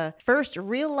to the first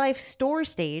real life store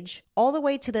stage, all the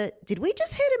way to the did we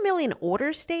just hit 1 million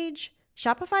orders stage?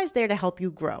 Shopify is there to help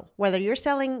you grow. Whether you're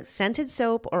selling scented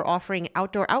soap or offering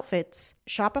outdoor outfits,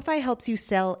 Shopify helps you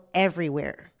sell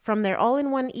everywhere. From their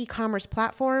all-in-one e-commerce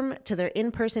platform to their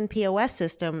in-person POS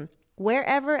system,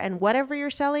 wherever and whatever you're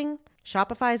selling,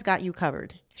 Shopify's got you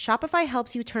covered. Shopify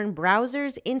helps you turn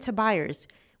browsers into buyers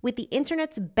with the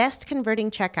internet's best converting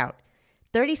checkout,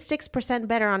 36%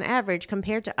 better on average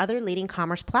compared to other leading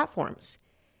commerce platforms.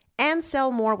 And sell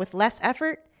more with less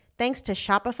effort thanks to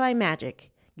Shopify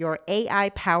Magic, your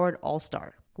AI-powered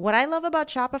all-star. What I love about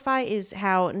Shopify is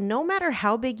how no matter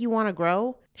how big you want to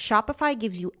grow, Shopify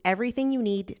gives you everything you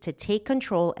need to take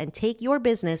control and take your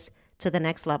business to the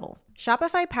next level.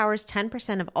 Shopify powers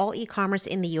 10% of all e-commerce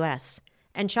in the US,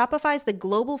 and Shopify is the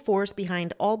global force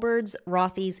behind Allbirds,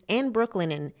 Rothy's, and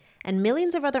Brooklinen, and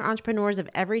millions of other entrepreneurs of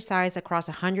every size across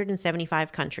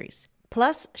 175 countries.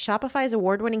 Plus, Shopify's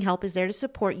award-winning help is there to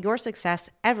support your success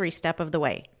every step of the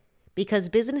way. Because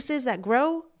businesses that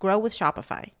grow, grow with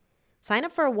Shopify. Sign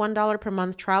up for a $1 per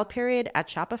month trial period at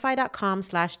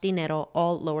shopify.com/dinero,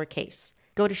 all lowercase.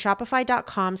 Go to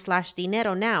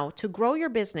shopify.com/dinero now to grow your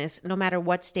business no matter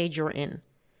what stage you're in.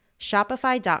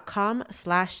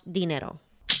 Shopify.com/dinero.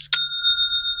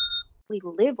 We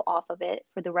live off of it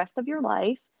for the rest of your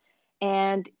life.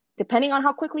 And depending on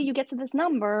how quickly you get to this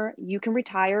number, you can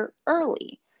retire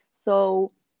early.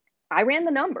 So I ran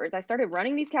the numbers. I started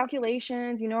running these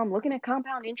calculations. I'm looking at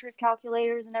compound interest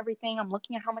calculators and everything. I'm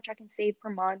looking at how much I can save per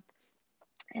month.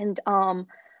 And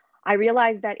I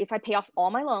realized that if I pay off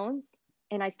all my loans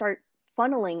and I start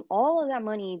funneling all of that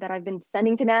money that I've been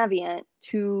sending to Navient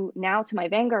to my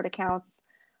Vanguard accounts,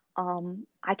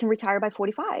 I can retire by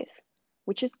 45,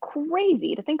 which is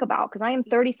crazy to think about because I am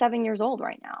 37 years old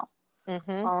right now.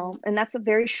 And that's a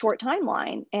very short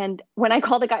timeline. And when I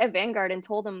called the guy at Vanguard and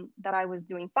told him that I was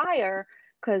doing FIRE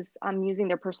because I'm using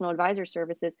their personal advisor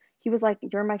services, he was like,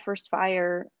 "You're my first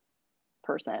FIRE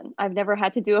person. I've never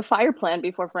had to do a FIRE plan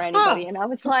before for anybody." And I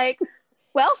was like,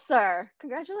 "Well, sir,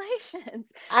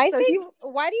 congratulations." Why do you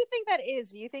think that is?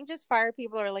 Do you think just FIRE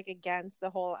people are like against the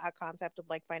whole concept of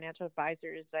like financial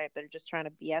advisors, that they're just trying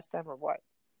to BS them, or what?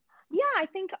 Yeah, I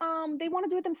think they want to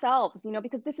do it themselves,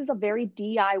 because this is a very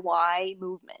DIY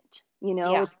movement.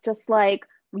 It's just like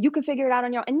you can figure it out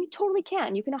on your own, and you totally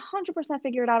can. You can 100%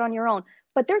 figure it out on your own.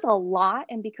 But there's a lot,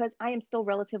 and because I am still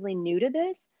relatively new to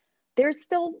this,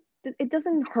 it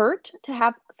doesn't hurt to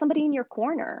have somebody in your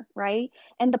corner, right?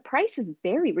 And the price is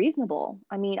very reasonable.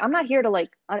 I mean, I'm not here to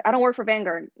I don't work for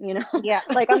Vanguard, Yeah.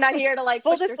 I'm not here to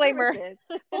full disclaimer.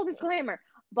 Full disclaimer.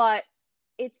 But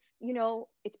it's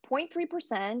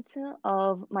 0.3%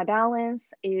 of my balance.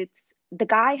 The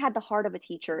guy had the heart of a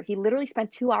teacher. He literally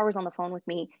spent 2 hours on the phone with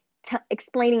me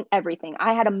explaining everything.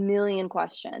 I had a million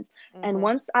questions. And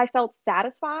once I felt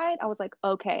satisfied, I was like,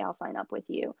 okay, I'll sign up with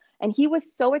you. And he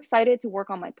was so excited to work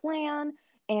on my plan.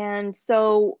 And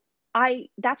so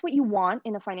that's what you want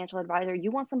in a financial advisor.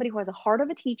 You want somebody who has a heart of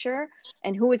a teacher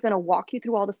and who is going to walk you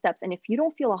through all the steps. And if you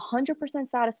don't feel 100%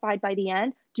 satisfied by the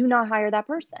end, do not hire that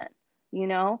person.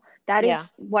 That is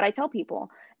what I tell people.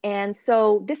 And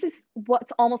so this is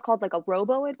what's almost called like a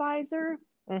robo advisor.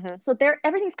 So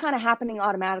everything's kind of happening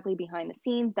automatically behind the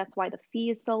scenes. That's why the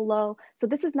fee is so low. So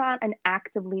this is not an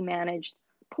actively managed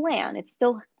plan. It's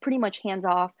still pretty much hands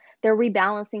off. They're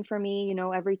rebalancing for me,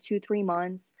 every 2-3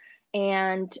 months.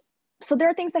 And so there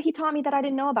are things that he taught me that I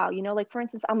didn't know about, like for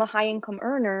instance, I'm a high income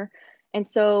earner. And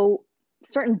so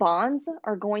certain bonds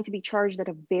are going to be charged at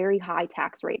a very high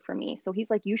tax rate for me. So he's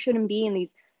like, you shouldn't be in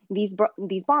these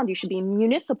bonds. You should be in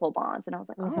municipal bonds. And I was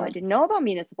like, oh, I didn't know about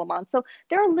municipal bonds. So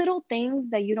there are little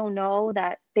things that you don't know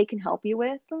that they can help you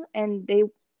with, and they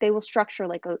will structure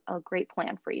like a great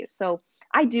plan for you. So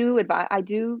I do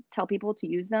tell people to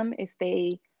use them if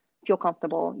they feel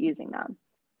comfortable using them.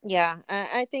 Yeah,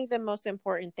 I think the most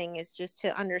important thing is just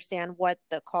to understand what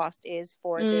the cost is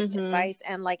for this advice.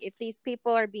 And like, if these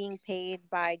people are being paid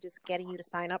by just getting you to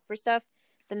sign up for stuff,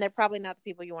 then they're probably not the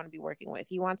people you want to be working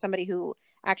with. You want somebody who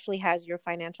actually has your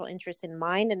financial interests in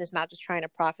mind and is not just trying to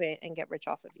profit and get rich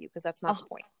off of you, because that's not the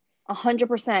point.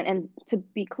 100%. And to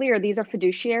be clear, these are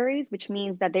fiduciaries, which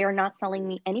means that they are not selling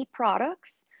me any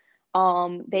products.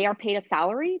 They are paid a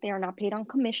salary. They are not paid on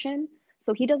commission.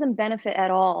 So he doesn't benefit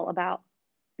at all about,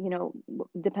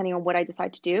 depending on what I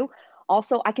decide to do.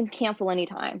 Also, I can cancel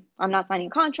anytime. I'm not signing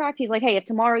a contract. He's like, hey, if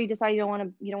tomorrow you decide you don't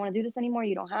want to do this anymore,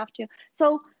 you don't have to.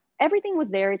 So everything was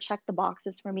there. It checked the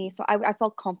boxes for me. So I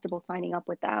felt comfortable signing up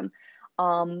with them.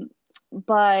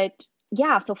 But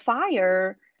yeah, so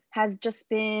FIRE has just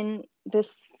been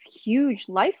this huge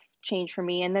life change for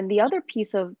me. And then the other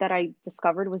piece of that I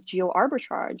discovered was geo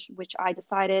arbitrage, which I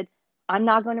decided I'm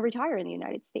not going to retire in the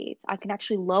United States. I can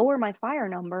actually lower my fire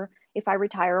number if I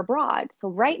retire abroad. So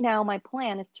right now, my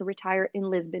plan is to retire in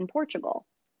Lisbon, Portugal.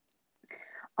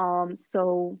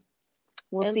 So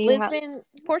we'll And see how. Lisbon,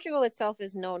 Portugal itself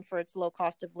is known for its low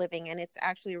cost of living, and it's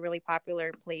actually a really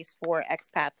popular place for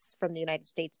expats from the United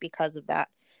States because of that.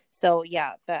 So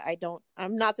yeah,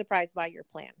 I'm not surprised by your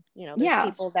plan. There's Yeah,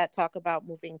 people that talk about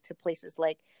moving to places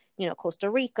like, Costa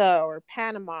Rica or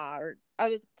Panama or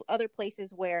other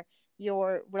places where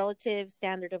your relative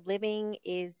standard of living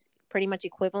is pretty much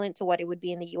equivalent to what it would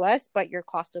be in the US, but your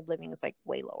cost of living is like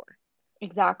way lower.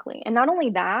 exactly. And not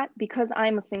only that, because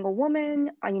I'm a single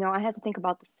woman, I had to think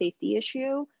about the safety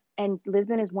issue. And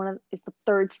Lisbon is the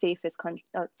third safest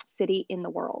city in the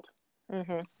world.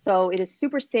 Mm-hmm. So it is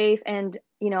super safe. And,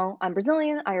 I'm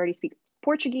Brazilian. I already speak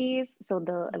Portuguese. So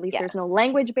at least there's Yes. no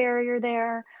language barrier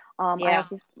there. Yeah.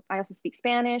 I also speak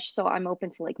Spanish. So I'm open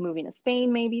to like moving to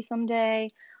Spain maybe someday.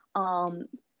 Um,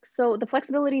 so the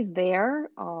flexibility is there,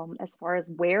 as far as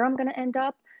where I'm going to end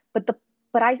up.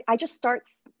 But I just start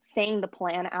saying the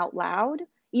plan out loud,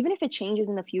 even if it changes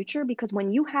in the future, because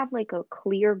when you have like a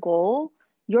clear goal,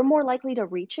 you're more likely to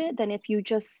reach it than if you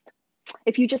just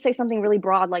say something really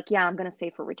broad, like, yeah, I'm going to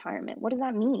save for retirement. What does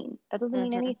that mean? That doesn't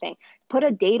mean Mm-hmm. anything. Put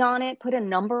a date on it, put a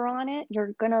number on it.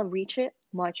 You're going to reach it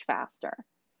much faster.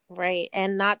 Right.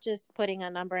 And not just putting a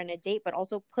number and a date, but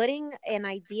also putting an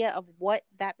idea of what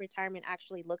that retirement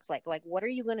actually looks like. Like, what are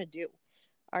you going to do?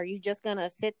 Are you just going to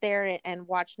sit there and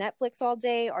watch Netflix all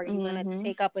day? Are you going to Mm-hmm.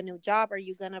 take up a new job? Are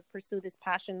you going to pursue this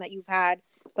passion that you've had,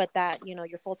 but that,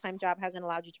 your full-time job hasn't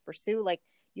allowed you to pursue? Like,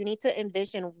 you need to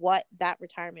envision what that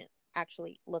retirement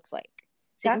actually looks like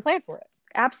so you can That plan for it.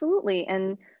 absolutely.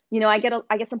 And I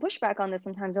get some pushback on this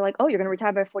sometimes. They're like, "Oh, you're going to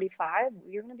retire by 45?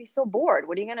 You're going to be so bored.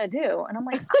 What are you going to do?" And I'm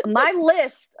like, "My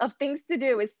list of things to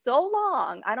do is so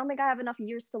long. I don't think I have enough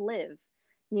years to live,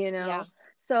 you Yeah. know."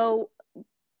 So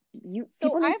So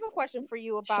people I need have a question for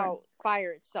you sure. about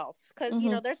fire itself, because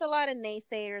Mm-hmm. there's a lot of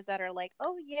naysayers that are like,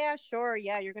 oh yeah, sure,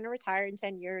 yeah, you're gonna retire in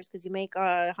 10 years because you make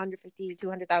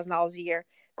 $150,000-$200,000 a year.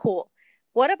 Cool.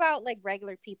 What about like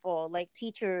regular people, like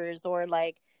teachers, or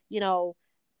like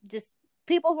just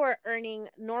people who are earning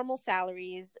normal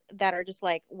salaries that are just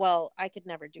like, well, I could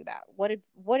never do that.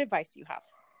 What advice do you have?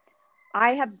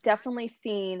 I have definitely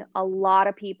seen a lot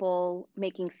of people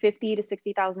making $50,000 to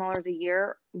 $60,000 a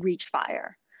year reach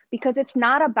fire, because it's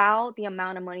not about the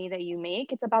amount of money that you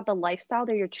make, it's about the lifestyle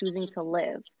that you're choosing to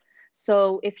live.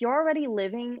 So if you're already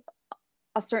living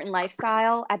a certain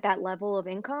lifestyle at that level of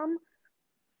income,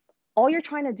 all you're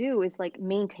trying to do is like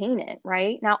maintain it,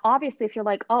 right? Now, obviously, if you're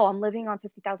like, oh, I'm living on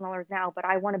 $50,000 now, but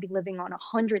I want to be living on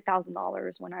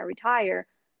 $100,000 when I retire,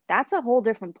 that's a whole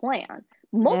different plan.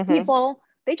 Most Mm-hmm. people,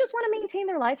 they just want to maintain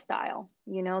their lifestyle.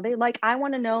 They like, I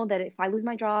want to know that if I lose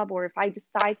my job or if I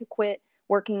decide to quit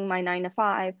working my 9 to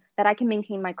 5, that I can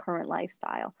maintain my current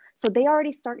lifestyle. So they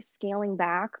already start scaling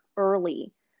back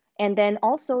early. And then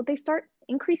also they start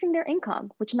increasing their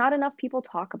income, which not enough people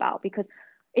talk about, because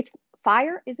it's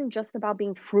fire isn't just about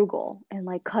being frugal and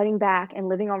like cutting back and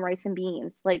living on rice and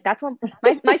beans. Like that's what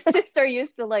my sister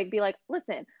used to like be like,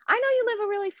 listen, I know you live a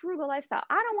really frugal lifestyle.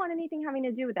 I don't want anything having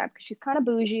to do with that, because she's kind of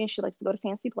bougie and she likes to go to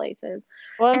fancy places.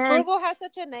 Well, and And frugal has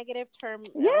such a negative term,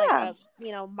 like yeah,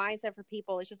 a mindset for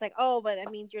people. It's just like, oh, but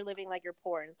that means you're living like you're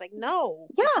poor. And it's like, no,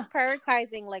 it's yeah, just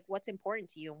prioritizing like what's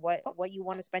important to you and what you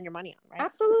want to spend your money on, right?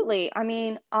 absolutely. I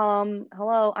mean,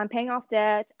 hello, I'm paying off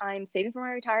debt, I'm saving for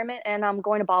my retirement, and I'm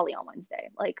going to Bali on Wednesday.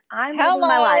 Like I'm living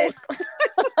my Hello. life.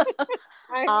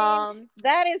 I mean, um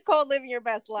that is called living your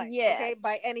best life, yes. okay?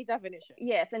 By any definition.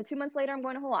 Yes, and 2 months later I'm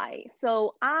going to Hawaii.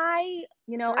 So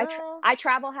Girl. I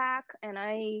travel hack and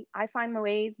I find my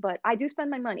ways, but I do spend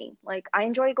my money. Like I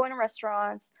enjoy going to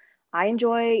restaurants. I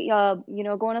enjoy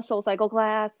going to Soul Cycle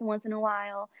class once in a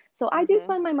while. So I do Mm-hmm.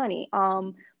 spend my money.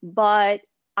 But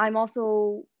I'm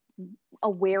also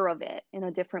aware of it in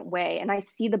a different way, and I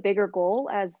see the bigger goal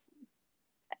as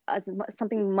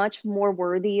something much more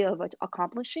worthy of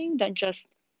accomplishing than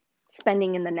just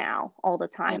spending in the now all the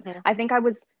time. Mm-hmm. I think I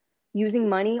was using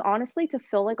money honestly to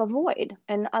fill like a void,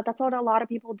 and that's what a lot of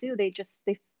people do. They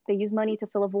use money to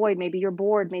fill a void. Maybe you're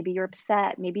bored, maybe you're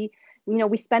upset, maybe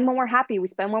we spend when we're happy, we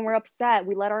spend when we're upset.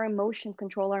 We let our emotions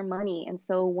control our money, and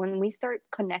so when we start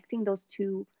connecting those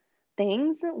two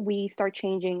things, we start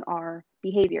changing our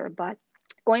behavior. But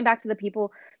going back to the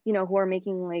people who are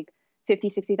making like 50,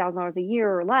 $60,000 a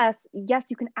year or less, yes,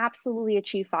 you can absolutely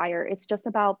achieve fire. It's just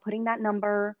about putting that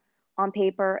number on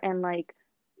paper and like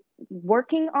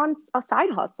working on a side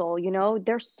hustle.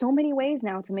 There's so many ways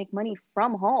now to make money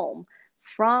from home,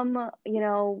 from,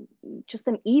 just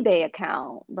an eBay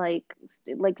account, like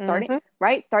Mm-hmm.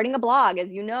 starting a blog, as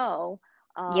you know.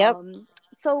 Yep.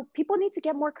 So people need to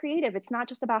get more creative. It's not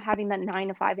just about having that 9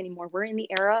 to 5 anymore. We're in the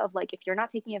era of like, if you're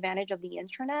not taking advantage of the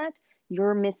internet,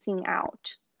 you're missing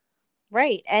out.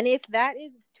 Right. And if that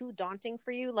is too daunting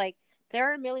for you, like there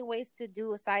are a million ways to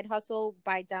do a side hustle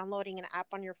by downloading an app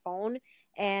on your phone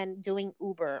and doing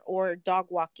Uber or dog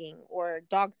walking or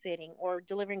dog sitting or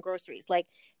delivering groceries. Like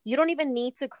you don't even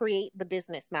need to create the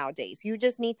business nowadays. You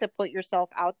just need to put yourself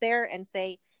out there and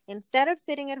say, instead of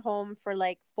sitting at home for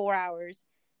like 4 hours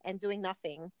and doing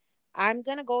nothing, I'm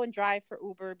going to go and drive for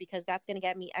Uber because that's going to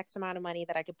get me X amount of money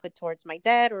that I could put towards my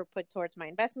debt or put towards my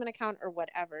investment account or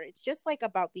whatever. It's just like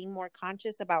about being more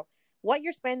conscious about what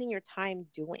you're spending your time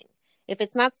doing. If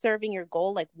it's not serving your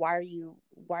goal, like why are you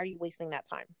wasting that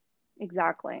time?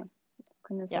 Exactly.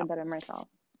 Couldn't have said Yeah. better myself.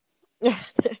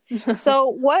 So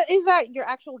what is that your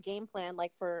actual game plan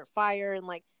like for FIRE, and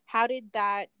like how did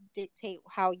that dictate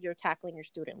how you're tackling your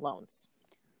student loans?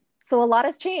 So a lot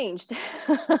has changed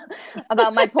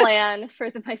about my plan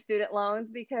for my student loans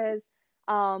because,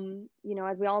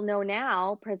 as we all know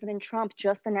now, President Trump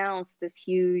just announced this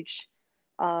huge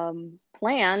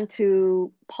plan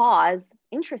to pause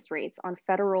interest rates on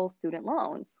federal student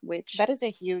loans, which That is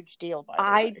a huge deal, by the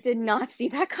I way. did not see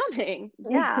that coming.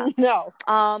 Yeah. No.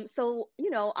 So,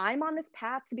 I'm on this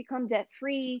path to become debt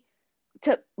free,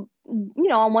 to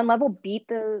on one level beat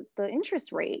the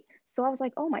interest rate. So I was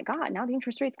like, oh my god, now the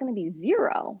interest rate's going to be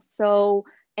zero. So,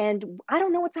 and I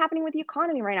don't know what's happening with the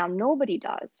economy right now. Nobody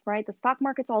does, right? The stock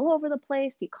market's all over the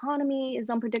place, the economy is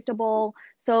unpredictable.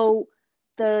 So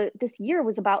this year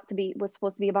was supposed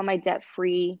to be about my debt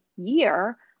free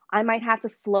year. I might have to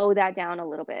slow that down a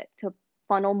little bit to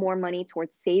funnel more money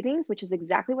towards savings, which is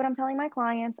exactly what I'm telling my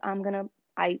clients.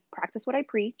 I practice what I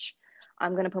preach.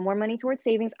 I'm going to put more money towards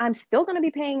savings. I'm still going to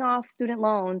be paying off student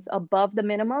loans above the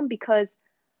minimum because,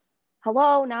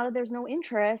 hello, now that there's no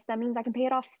interest, that means I can pay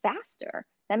it off faster.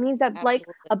 That means that like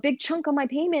Absolutely. a big chunk of my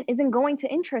payment isn't going to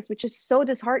interest, which is so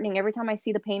disheartening every time I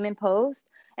see the payment post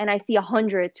and I see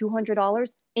 $100, $200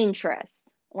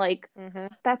 interest. Like Mm-hmm.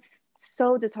 that's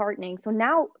so disheartening. So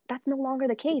now that's no longer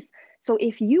the case. So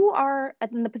if you are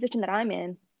in the position that I'm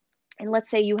in, and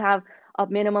let's say you have a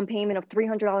minimum payment of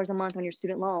 $300 a month on your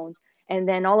student loans, and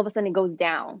then all of a sudden it goes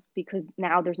down because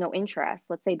now there's no interest.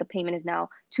 Let's say the payment is now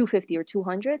 250 or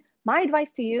 200. My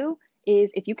advice to you is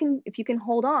if you can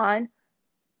hold on,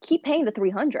 keep paying the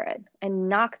 300 and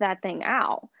knock that thing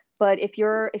out. But if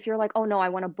you're like, oh no, I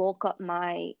want to bulk up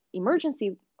my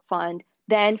emergency fund,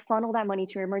 then funnel that money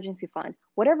to your emergency fund.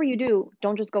 Whatever you do,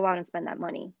 don't just go out and spend that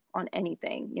money on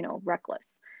anything, reckless.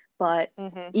 But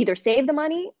Mm-hmm. either save the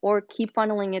money or keep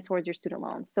funneling it towards your student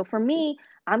loans. So for me,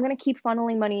 I'm going to keep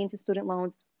funneling money into student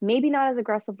loans, maybe not as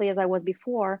aggressively as I was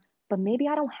before, but maybe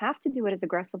I don't have to do it as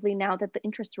aggressively now that the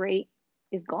interest rate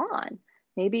is gone.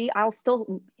 Maybe I'll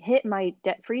still hit my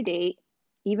debt-free date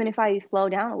even if I slow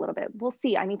down a little bit. We'll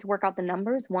see. I need to work out the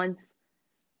numbers once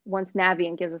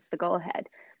Navient gives us the go ahead.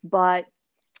 But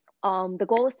the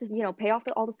goal is to pay off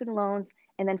all the student loans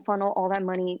and then funnel all that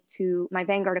money to my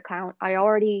Vanguard account. I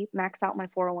already maxed out my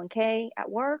 401k at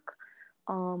work.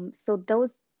 So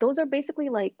those are basically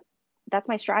like that's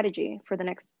my strategy for the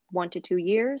next 1 to 2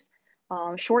 years.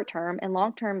 Short term and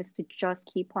long term is to just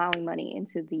keep plowing money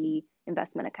into the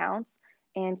investment accounts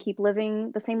and keep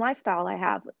living the same lifestyle I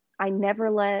have. I never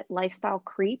let lifestyle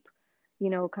creep,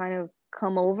 kind of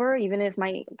come over, even if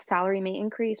my salary may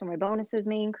increase or my bonuses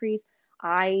may increase.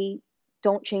 I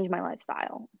don't change my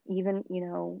lifestyle, even,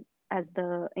 as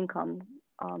the income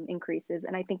increases.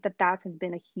 And I think that has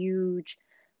been a huge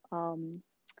um,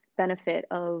 benefit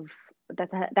of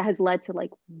that has led to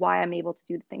like why I'm able to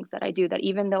do the things that I do. That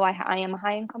even though I am a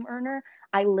high income earner,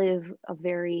 I live a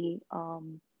very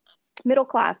middle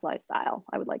class lifestyle,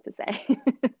 I would like to say.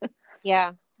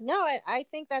 Yeah. No, I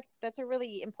think that's a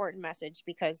really important message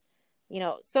because,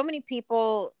 so many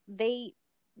people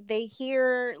they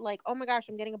hear like, oh my gosh,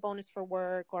 I'm getting a bonus for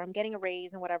work or I'm getting a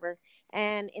raise and whatever.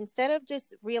 And instead of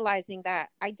just realizing that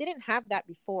I didn't have that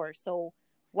before, so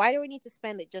why do I need to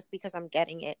spend it just because I'm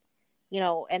getting it?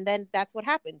 And then that's what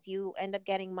happens. You end up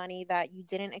getting money that you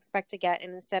didn't expect to get.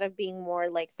 And instead of being more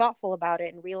like thoughtful about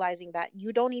it and realizing that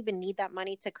you don't even need that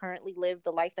money to currently live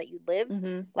the life that you live,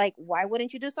 Mm-hmm. like, why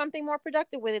wouldn't you do something more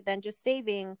productive with it than just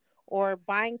saving or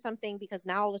buying something because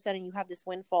now all of a sudden you have this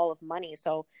windfall of money?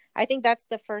 So I think that's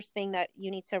the first thing that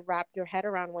you need to wrap your head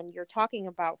around when you're talking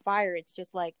about FIRE. It's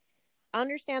just like,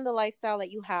 understand the lifestyle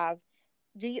that you have.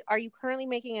 Are you currently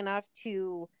making enough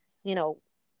to,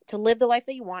 to live the life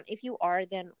that you want? If you are,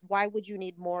 then why would you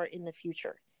need more in the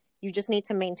future? You just need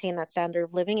to maintain that standard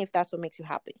of living if that's what makes you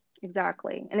happy.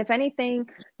 Exactly. And if anything,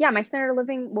 yeah, my standard of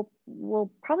living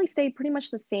will probably stay pretty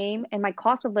much the same, and my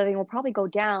cost of living will probably go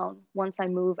down once I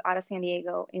move out of San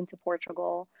Diego into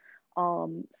Portugal.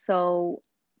 So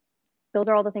those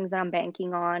are all the things that I'm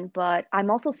banking on, but I'm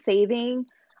also saving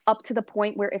up to the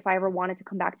point where if I ever wanted to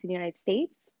come back to the United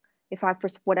States, if I, for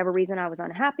whatever reason, I was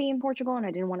unhappy in Portugal and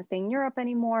I didn't want to stay in Europe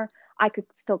anymore, I could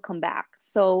still come back.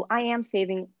 So I am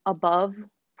saving above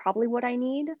probably what I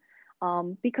need,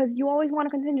 because you always want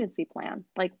a contingency plan.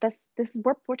 Like this is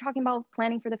we're talking about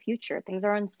planning for the future. Things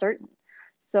are uncertain,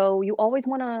 so you always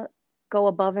want to go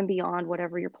above and beyond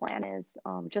whatever your plan is,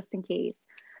 just in case.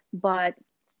 But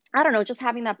I don't know, just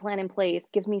having that plan in place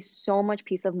gives me so much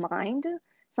peace of mind,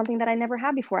 something that I never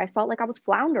had before. I felt like I was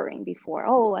floundering before.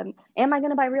 Oh, am I going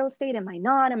to buy real estate? Am I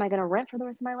not? Am I going to rent for the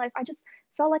rest of my life? I just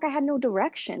felt like I had no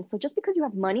direction. So just because you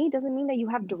have money doesn't mean that you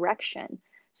have direction.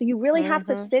 So you really have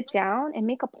to sit down and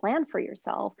make a plan for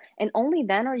yourself. And only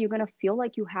then are you going to feel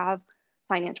like you have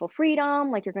financial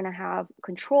freedom, like you're going to have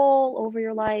control over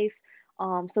your life.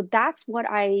 So that's why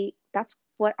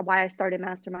I started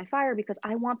Master My Fire, because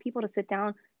I want people to sit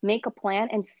down, make a plan,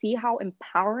 and see how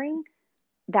empowering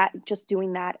that just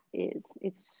doing that is.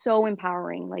 It's so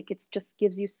empowering. Like it just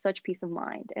gives you such peace of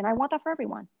mind. And I want that for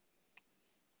everyone.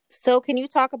 So can you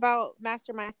talk about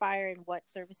Master My Fire and what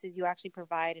services you actually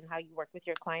provide and how you work with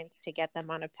your clients to get them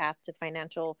on a path to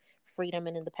financial freedom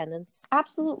and independence?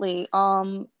 Absolutely.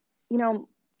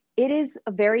 It is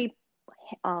a very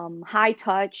high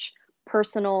touch,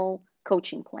 personal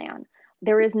coaching plan.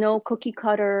 There is no cookie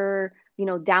cutter,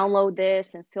 download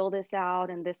this and fill this out,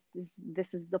 and this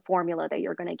is the formula that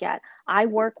you're going to get. I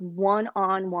work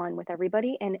one-on-one with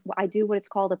everybody, and I do what it's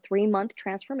called a 3-month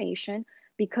transformation,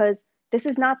 because this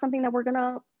is not something that we're going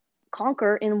to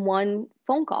conquer in one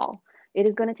phone call. It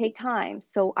is going to take time.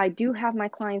 So I do have my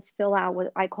clients fill out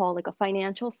what I call like a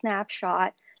financial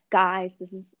snapshot. Guys,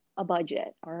 this is a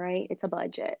budget. All right. It's a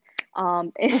budget.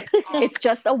 It's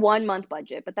just a 1-month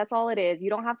budget, but that's all it is. You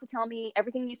don't have to tell me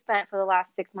everything you spent for the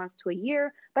last 6 months to a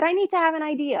year, but I need to have an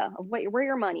idea of where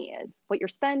your money is, what you're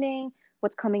spending,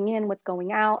 what's coming in, what's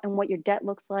going out, and what your debt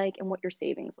looks like and what your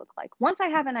savings look like. Once I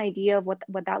have an idea of what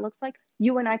that looks like,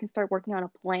 you and I can start working on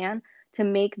a plan to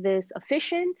make this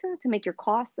efficient, to make your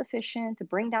costs efficient, to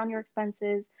bring down your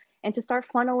expenses, and to start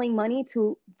funneling money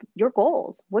to your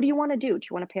goals. What do you want to do? Do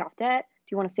you want to pay off debt?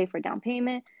 Do you want to save for a down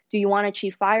payment? Do you want to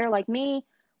achieve fire like me?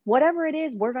 Whatever it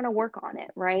is, we're going to work on it,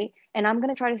 right? And I'm going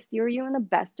to try to steer you in the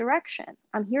best direction.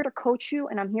 I'm here to coach you,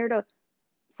 and I'm here to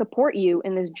support you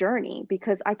in this journey,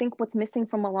 because I think what's missing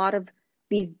from a lot of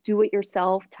these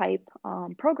do-it-yourself type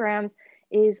programs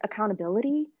is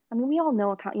accountability. I mean, we all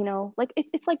know like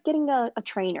it's like getting a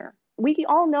trainer. We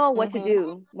all know what to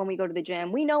do when we go to the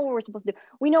gym. We know what we're supposed to do.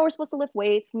 We know we're supposed to lift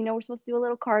weights. We know we're supposed to do a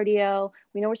little cardio.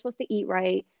 We know we're supposed to eat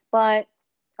right. But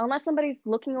unless somebody's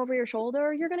looking over your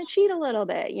shoulder, you're going to cheat a little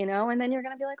bit, and then you're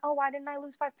going to be like, oh, why didn't I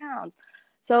lose 5 pounds?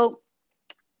 So,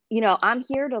 I'm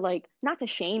here to not to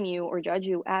shame you or judge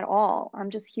you at all. I'm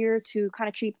just here to kind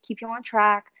of keep you on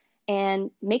track and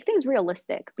make things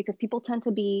realistic, because people tend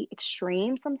to be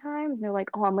extreme sometimes. And they're like,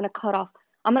 oh, I'm going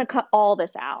to cut all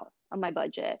this out of my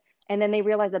budget. And then they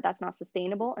realize that that's not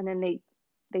sustainable. And then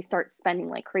they start spending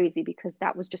like crazy because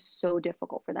that was just so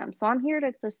difficult for them. So I'm here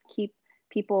to just keep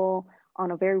people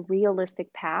on a very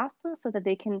realistic path so that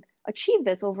they can achieve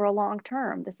this over a long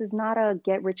term. This is not a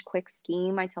get rich quick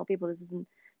scheme. I tell people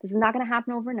this is not going to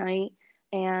happen overnight.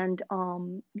 And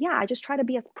I just try to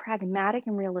be as pragmatic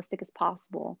and realistic as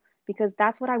possible, because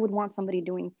that's what I would want somebody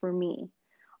doing for me.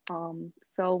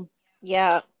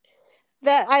 Yeah.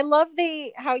 That I love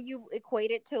how you equate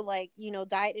it to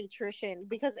diet and nutrition,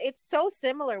 because it's so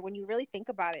similar when you really think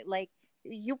about it. Like,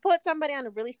 you put somebody on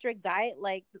a really strict diet,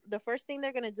 like the first thing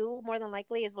they're going to do more than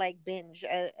likely is binge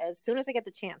as soon as they get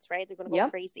the chance, right? They're going to go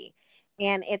crazy.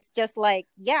 And it's just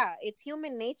it's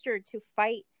human nature to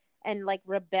fight and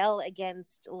rebel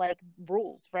against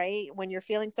rules, right? When you're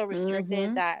feeling so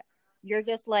restricted that you're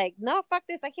just no, fuck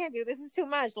this. I can't do this. This is too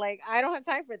much. I don't have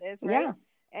time for this. Right. Yeah.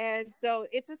 And so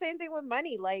it's the same thing with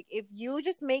money. If you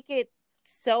just make it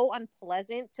so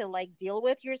unpleasant to deal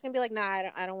with, you're just gonna be like, nah,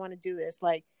 I don't want to do this.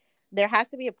 There has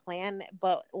to be a plan,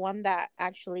 but one that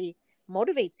actually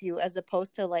motivates you, as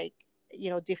opposed to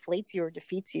deflates you or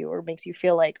defeats you or makes you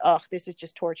feel like, oh, this is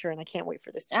just torture and I can't wait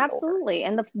for this to be Absolutely.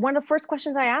 over. And one of the first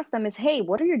questions I ask them is, hey,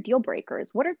 what are your deal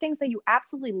breakers? What are things that you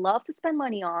absolutely love to spend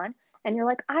money on? And you're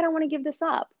like, I don't want to give this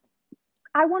up.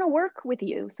 I want to work with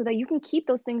you so that you can keep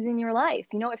those things in your life.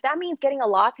 If that means getting a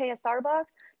latte at Starbucks,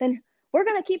 then we're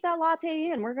going to keep that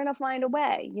latte in. We're going to find a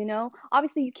way,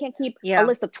 Obviously, you can't keep a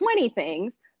list of 20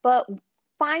 things, but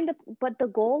but the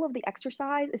goal of the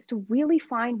exercise is to really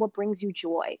find what brings you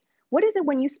joy. What is it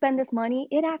when you spend this money?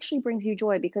 It actually brings you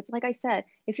joy because, like I said,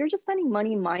 if you're just spending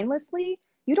money mindlessly,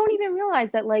 you don't even realize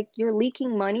that like you're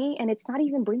leaking money and it's not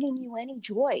even bringing you any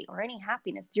joy or any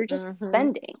happiness. You're just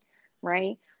spending,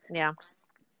 right? Yeah.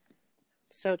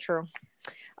 So true.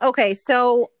 Okay,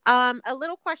 so a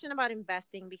little question about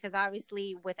investing, because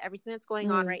obviously with everything that's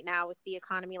going on right now with the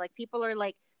economy, like people are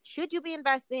like, should you be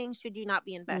investing? Should you not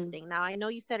be investing? Now, I know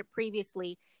you said it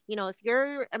previously, you know, if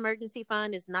your emergency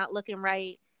fund is not looking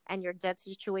right and your debt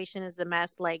situation is a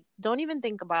mess, like don't even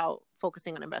think about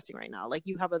focusing on investing right now. Like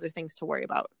you have other things to worry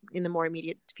about in the more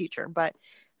immediate future. But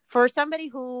for somebody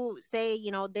who say,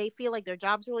 you know, they feel like their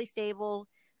job's really stable,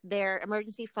 their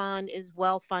emergency fund is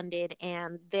well funded,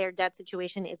 and their debt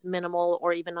situation is minimal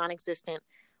or even non-existent,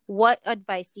 what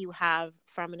advice do you have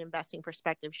from an investing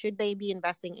perspective? Should they be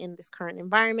investing in this current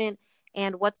environment?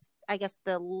 And what's, I guess,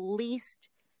 the least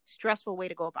stressful way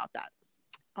to go about that?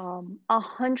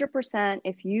 100%.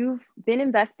 If you've been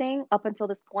investing up until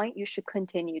this point, you should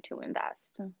continue to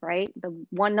invest, right? The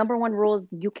number one rule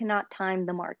is you cannot time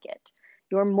the market.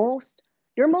 Your most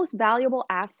valuable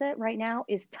asset right now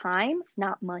is time,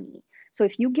 not money. So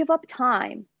if you give up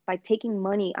time by taking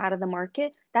money out of the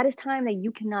market, that is time that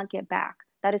you cannot get back.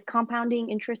 That is compounding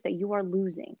interest that you are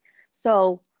losing.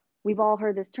 So we've all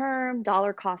heard this term,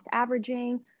 dollar cost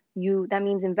averaging. That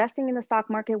means investing in the stock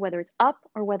market, whether it's up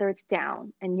or whether it's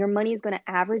down, and your money is going to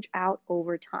average out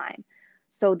over time.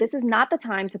 So this is not the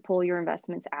time to pull your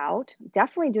investments out.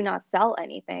 Definitely do not sell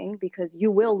anything because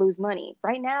you will lose money.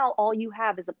 Right now, all you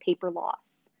have is a paper loss.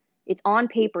 It's on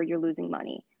paper you're losing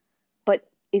money. But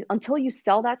until you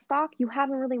sell that stock, you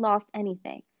haven't really lost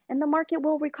anything. And the market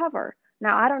will recover.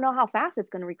 Now, I don't know how fast it's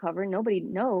going to recover. Nobody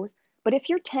knows. But if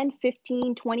you're 10,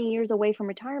 15, 20 years away from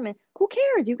retirement, who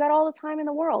cares? You got all the time in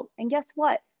the world. And guess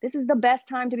what? This is the best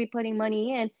time to be putting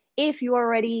money in if you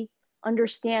already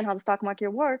understand how the stock market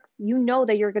works. You know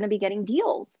that you're going to be getting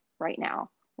deals right now,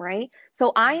 right?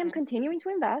 So I am continuing to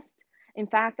invest. In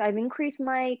fact, I've increased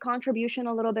my contribution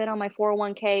a little bit on my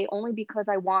 401k only because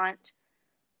I want,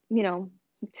 you know,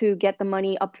 to get the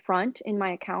money up front in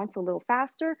my accounts a little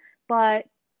faster. But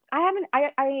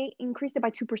I increased it by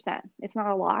 2%. It's not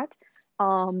a lot.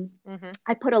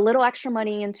 I put a little extra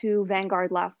money into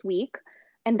Vanguard last week,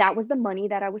 and that was the money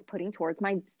that I was putting towards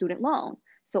my student loan.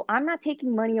 So I'm not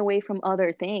taking money away from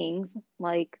other things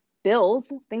like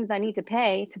bills, things I need to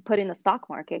pay to put in the stock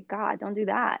market. God, don't do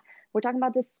that. We're talking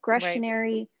about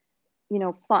discretionary,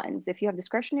 funds. If you have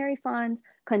discretionary funds,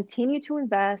 continue to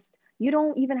invest. You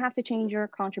don't even have to change your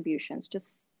contributions.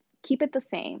 Just keep it the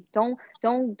same. Don't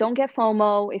get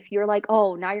FOMO if you're like,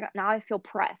 oh, now I feel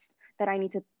pressed that I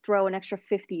need to throw an extra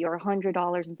 $50 or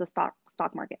 $100 into the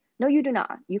stock market. No, you do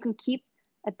not. You can keep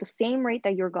at the same rate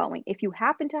that you're going. If you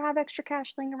happen to have extra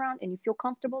cash laying around and you feel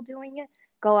comfortable doing it,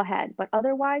 go ahead. But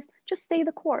otherwise, just stay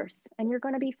the course and you're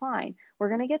going to be fine. We're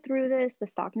going to get through this. The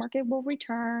stock market will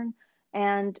return.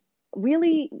 And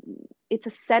really, it's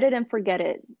a set it and forget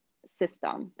it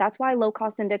system. That's why low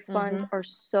cost index funds are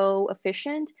so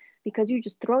efficient, because you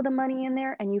just throw the money in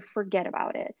there and you forget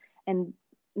about it. And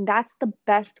that's the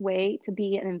best way to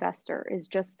be an investor, is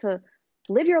just to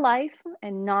live your life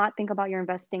and not think about your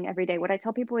investing every day. What I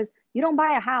tell people is, you don't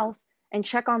buy a house and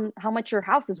check on how much your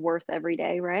house is worth every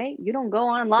day, right? You don't go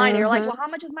online and you're like, well, how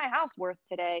much is my house worth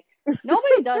today?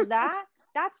 Nobody does that.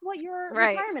 That's what your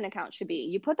retirement account should be.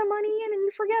 You put the money in and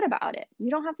you forget about it. You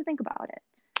don't have to think about it.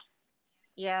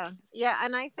 Yeah.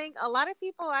 And I think a lot of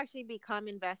people actually become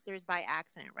investors by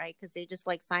accident, right? Because they just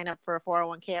like sign up for a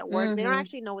 401k at work. They don't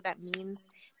actually know what that means.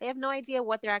 They have no idea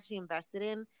what they're actually invested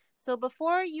in. So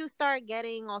before you start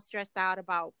getting all stressed out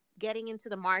about getting into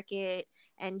the market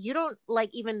and you don't like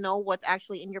even know what's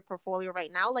actually in your portfolio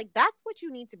right now, like that's what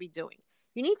you need to be doing.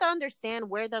 You need to understand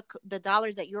where the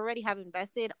dollars that you already have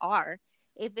invested are.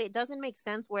 If it doesn't make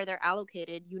sense where they're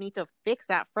allocated, you need to fix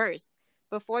that first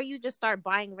before you just start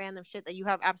buying random shit that you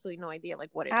have absolutely no idea like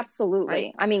what it is. Absolutely.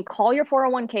 Right? I mean, call your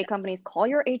 401k companies, call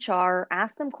your HR,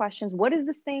 ask them questions. What is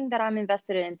this thing that I'm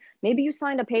invested in? Maybe you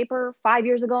signed a paper 5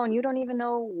 years ago and you don't even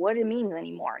know what it means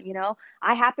anymore.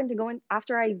 I happened to go in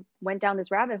after I went down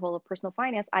this rabbit hole of personal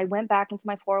finance. I went back into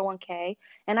my 401k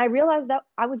and I realized that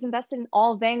I was invested in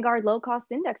all Vanguard low cost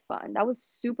index fund. That was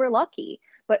super lucky,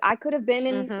 but I could have been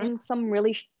in some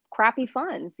really crappy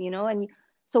funds, and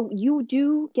so you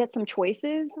do get some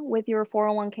choices with your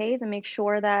 401ks and make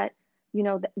sure that,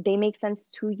 they make sense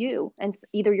to you, and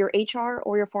either your HR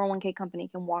or your 401k company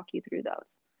can walk you through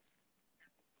those.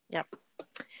 Yep.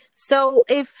 So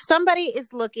if somebody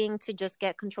is looking to just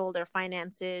get control of their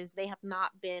finances, they have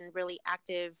not been really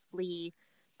actively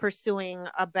pursuing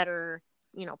a better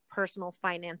personal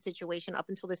finance situation up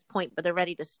until this point, but they're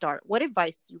ready to start. What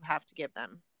advice do you have to give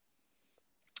them?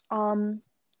 I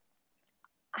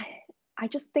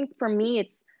just think for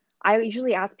me, I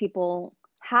usually ask people,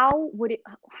 how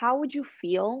would you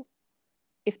feel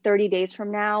if 30 days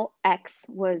from now X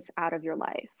was out of your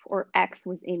life or X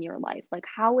was in your life? Like,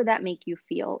 how would that make you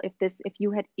feel if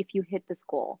you hit this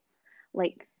goal?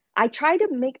 Like, I try to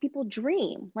make people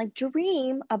dream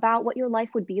about what your life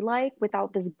would be like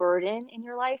without this burden in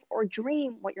your life, or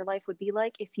dream what your life would be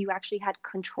like if you actually had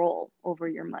control over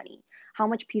your money, how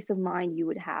much peace of mind you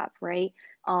would have, right?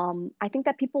 I think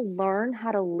that people learn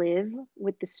how to live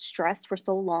with this stress for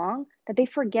so long that they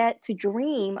forget to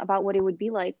dream about what it would be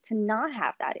like to not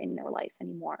have that in their life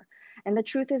anymore. And the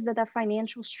truth is that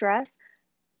financial stress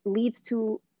leads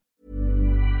to.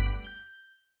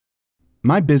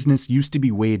 My business used to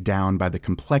be weighed down by the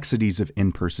complexities of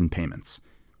in-person payments.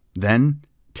 Then,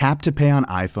 Tap to Pay on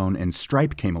iPhone and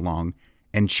Stripe came along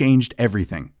and changed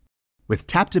everything. With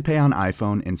Tap to Pay on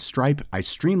iPhone and Stripe, I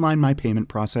streamlined my payment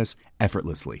process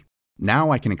effortlessly.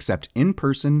 Now I can accept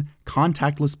in-person,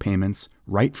 contactless payments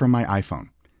right from my iPhone.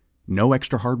 No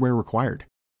extra hardware required.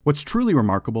 What's truly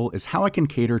remarkable is how I can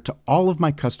cater to all of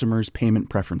my customers'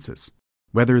 payment preferences.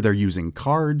 Whether they're using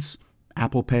cards,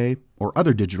 Apple Pay, or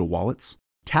other digital wallets,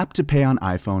 Tap to Pay on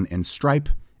iPhone and Stripe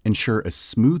ensure a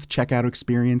smooth checkout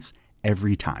experience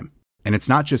every time. And it's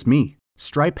not just me.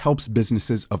 Stripe helps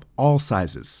businesses of all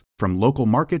sizes, from local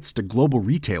markets to global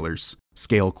retailers,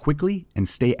 scale quickly and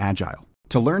stay agile.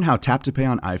 To learn how Tap to Pay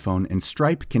on iPhone and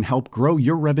Stripe can help grow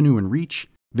your revenue and reach,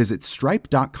 visit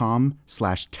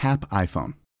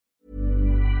stripe.com/tapiphone.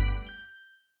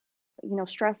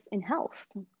 Stress in health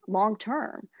long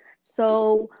term.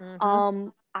 So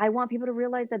I want people to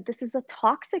realize that this is a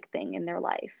toxic thing in their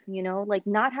life. Like,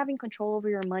 not having control over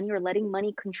your money or letting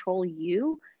money control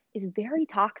you is very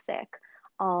toxic.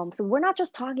 So we're not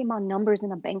just talking about numbers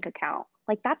in a bank account.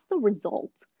 Like, that's the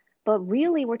result. But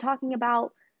really, we're talking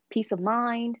about peace of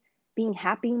mind, being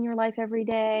happy in your life every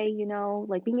day,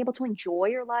 like being able to enjoy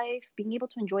your life, being able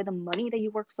to enjoy the money that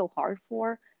you work so hard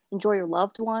for, enjoy your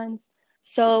loved ones.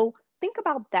 So think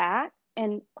about that,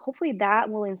 and hopefully that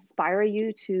will inspire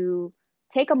you to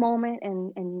take a moment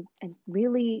and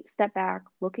really step back,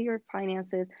 look at your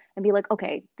finances and be like,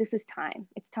 okay, this is time.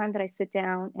 It's time that I sit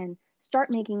down and start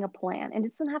making a plan. And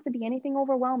it doesn't have to be anything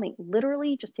overwhelming.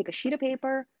 Literally just take a sheet of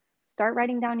paper, start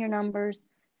writing down your numbers,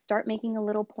 start making a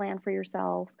little plan for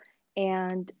yourself,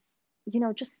 and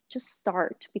just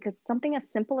start, because something as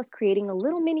simple as creating a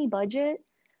little mini budget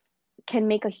can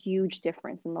make a huge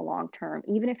difference in the long term,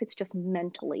 even if it's just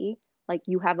mentally, like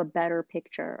you have a better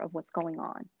picture of what's going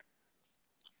on.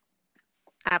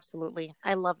 Absolutely.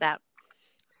 I love that.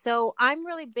 So I'm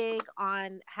really big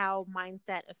on how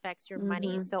mindset affects your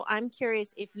money. So I'm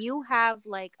curious if you have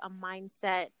like a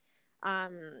mindset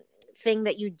thing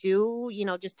that you do,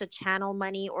 just to channel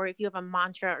money, or if you have a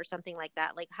mantra or something like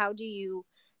that. Like, how do you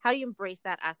embrace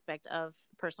that aspect of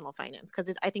personal finance?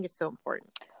 Because I think it's so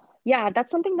important. Yeah, that's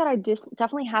something that I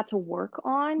definitely had to work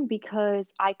on, because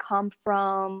I come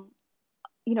from,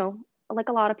 like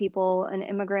a lot of people, an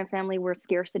immigrant family where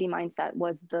scarcity mindset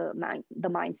was the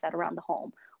mindset around the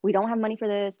home. We don't have money for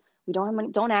this. We don't have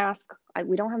money. Don't ask.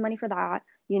 We don't have money for that.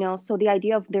 So the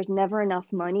idea of there's never enough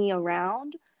money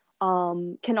around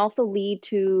can also lead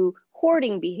to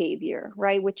hoarding behavior,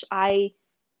 right? Which I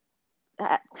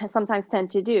sometimes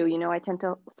tend to do. I tend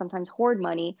to sometimes hoard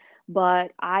money,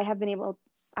 but I've been able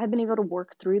to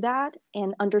work through that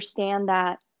and understand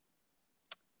that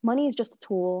money is just a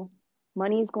tool.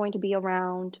 Money is going to be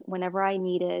around whenever I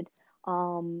need it.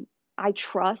 I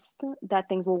trust that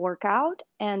things will work out.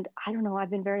 And I don't know, I've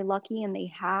been very lucky, and they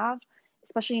have,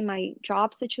 especially in my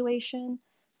job situation.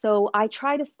 So I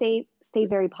try to stay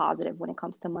very positive when it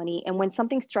comes to money. And when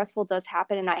something stressful does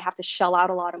happen and I have to shell out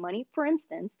a lot of money, for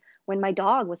instance, when my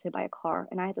dog was hit by a car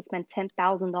and I had to spend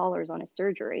 $10,000 on his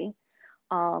surgery,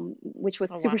 which was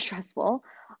super stressful.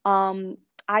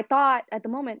 I thought at the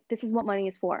moment, this is what money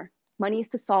is for. Money is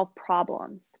to solve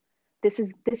problems. This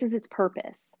is its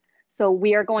purpose. So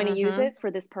we are going to use it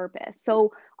for this purpose.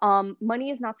 So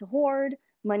money is not to hoard.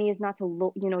 Money is not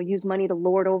to use money to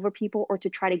lord over people or to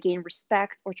try to gain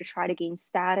respect or to try to gain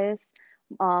status.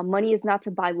 Money is not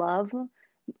to buy love.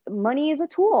 Money is a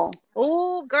tool.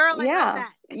 Oh, girl, I love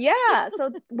that. Yeah.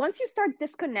 So once you start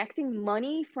disconnecting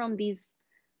money from these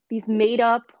made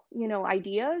up,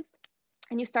 ideas,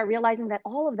 and you start realizing that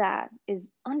all of that is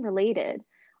unrelated,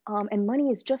 and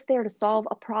money is just there to solve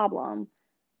a problem,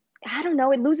 I don't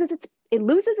know, it loses its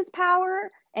power,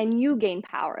 and you gain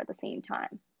power at the same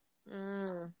time.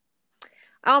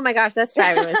 Oh my gosh, that's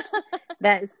fabulous.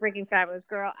 That is freaking fabulous,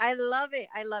 girl. I love it.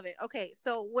 I love it. Okay,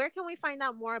 so where can we find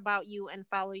out more about you and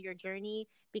follow your journey?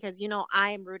 Because I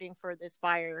am rooting for this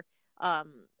fire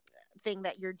thing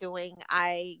that you're doing.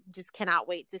 I just cannot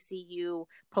wait to see you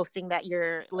posting that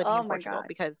you're living in Portugal,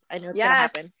 because I know it's gonna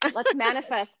happen. Let's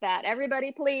manifest that.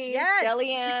 Everybody, please. Yes.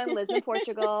 Deli-Ann lives in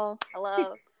Portugal.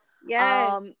 Hello.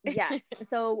 Yes. Yes.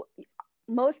 So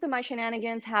most of my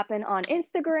shenanigans happen on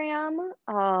Instagram.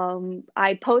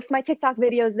 I post my TikTok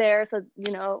videos there. So,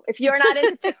 if you're not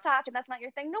into TikTok and that's not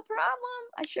your thing, no problem.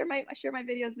 I share my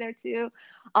videos there too.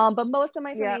 But most of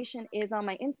my information is on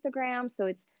my Instagram. So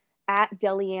it's at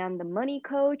Deli-Ann the Money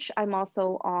Coach. I'm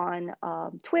also on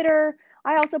Twitter.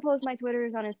 I also post my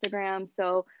Twitters on Instagram.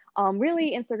 So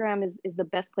really, Instagram is the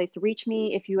best place to reach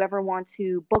me. If you ever want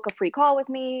to book a free call with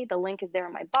me, the link is there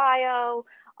in my bio.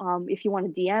 If you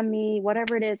want to DM me,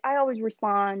 whatever it is, I always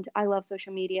respond. I love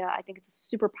social media. I think it's a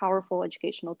super powerful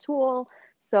educational tool.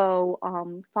 So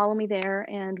follow me there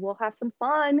and we'll have some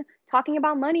fun talking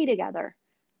about money together.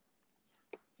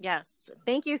 Yes.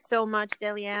 Thank you so much,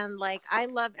 Deli-Ann. I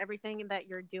love everything that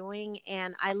you're doing,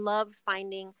 and I love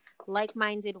finding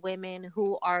like-minded women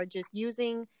who are just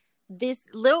using these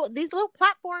little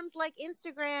platforms like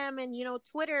Instagram and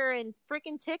Twitter and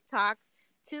freaking TikTok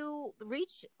to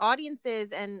reach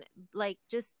audiences and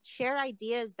just share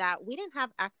ideas that we didn't have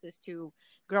access to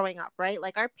growing up, right?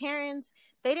 Our parents,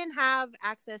 they didn't have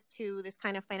access to this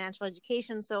kind of financial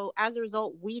education, so as a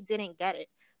result we didn't get it.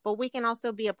 But we can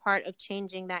also be a part of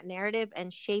changing that narrative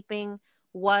and shaping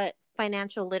what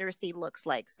financial literacy looks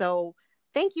like. So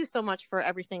thank you so much for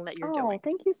everything that you're doing.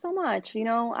 Thank you so much.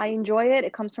 I enjoy it.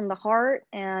 It comes from the heart,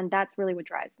 and that's really what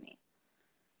drives me.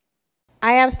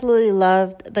 I absolutely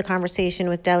loved the conversation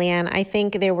with Deli-Ann. I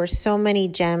think there were so many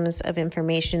gems of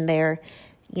information there,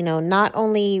 not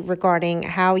only regarding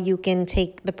how you can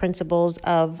take the principles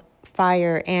of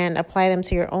FIRE and apply them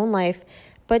to your own life,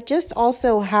 but just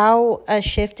also how a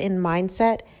shift in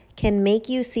mindset can make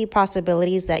you see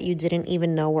possibilities that you didn't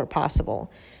even know were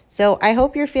possible. So I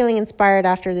hope you're feeling inspired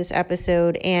after this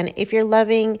episode. And if you're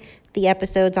loving the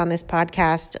episodes on this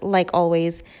podcast, like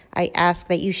always, I ask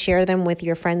that you share them with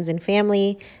your friends and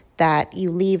family, that you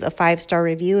leave a 5-star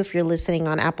review if you're listening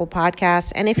on Apple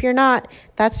Podcasts. And if you're not,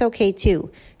 that's okay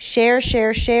too. Share.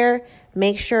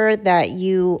 Make sure that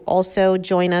you also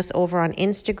join us over on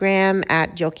Instagram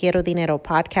at Yo Quiero Dinero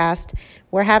Podcast.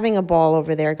 We're having a ball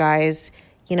over there, guys.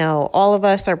 All of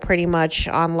us are pretty much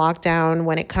on lockdown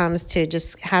when it comes to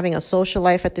just having a social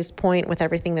life at this point with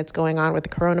everything that's going on with the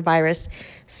coronavirus.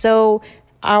 So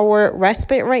our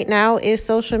respite right now is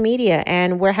social media,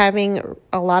 and we're having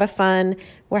a lot of fun.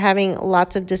 We're having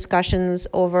lots of discussions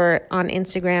over on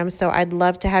Instagram. So I'd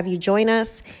love to have you join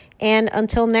us. And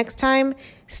until next time,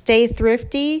 stay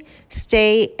thrifty,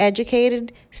 stay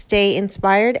educated, stay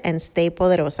inspired, and stay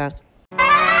poderosa.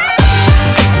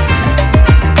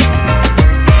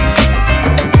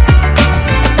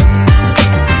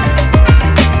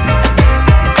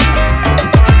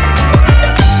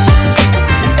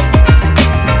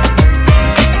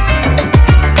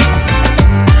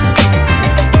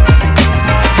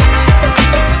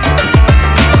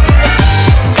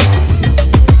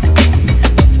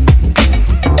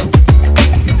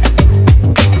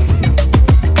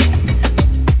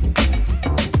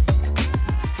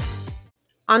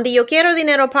 On the Yo Quiero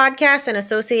Dinero podcast and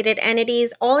associated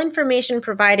entities, all information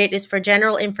provided is for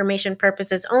general information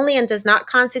purposes only and does not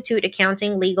constitute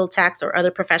accounting, legal, tax, or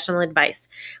other professional advice.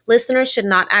 Listeners should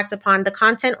not act upon the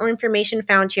content or information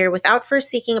found here without first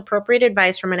seeking appropriate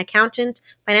advice from an accountant,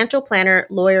 financial planner,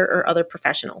 lawyer, or other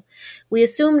professional. We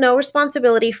assume no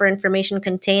responsibility for information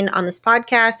contained on this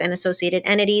podcast and associated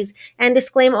entities and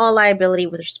disclaim all liability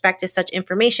with respect to such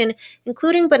information,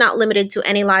 including but not limited to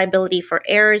any liability for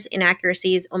errors,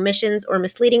 inaccuracies, omissions, or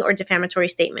misleading or defamatory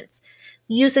statements.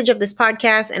 Usage of this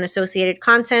podcast and associated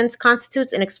contents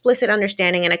constitutes an explicit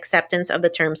understanding and acceptance of the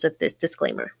terms of this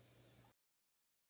disclaimer.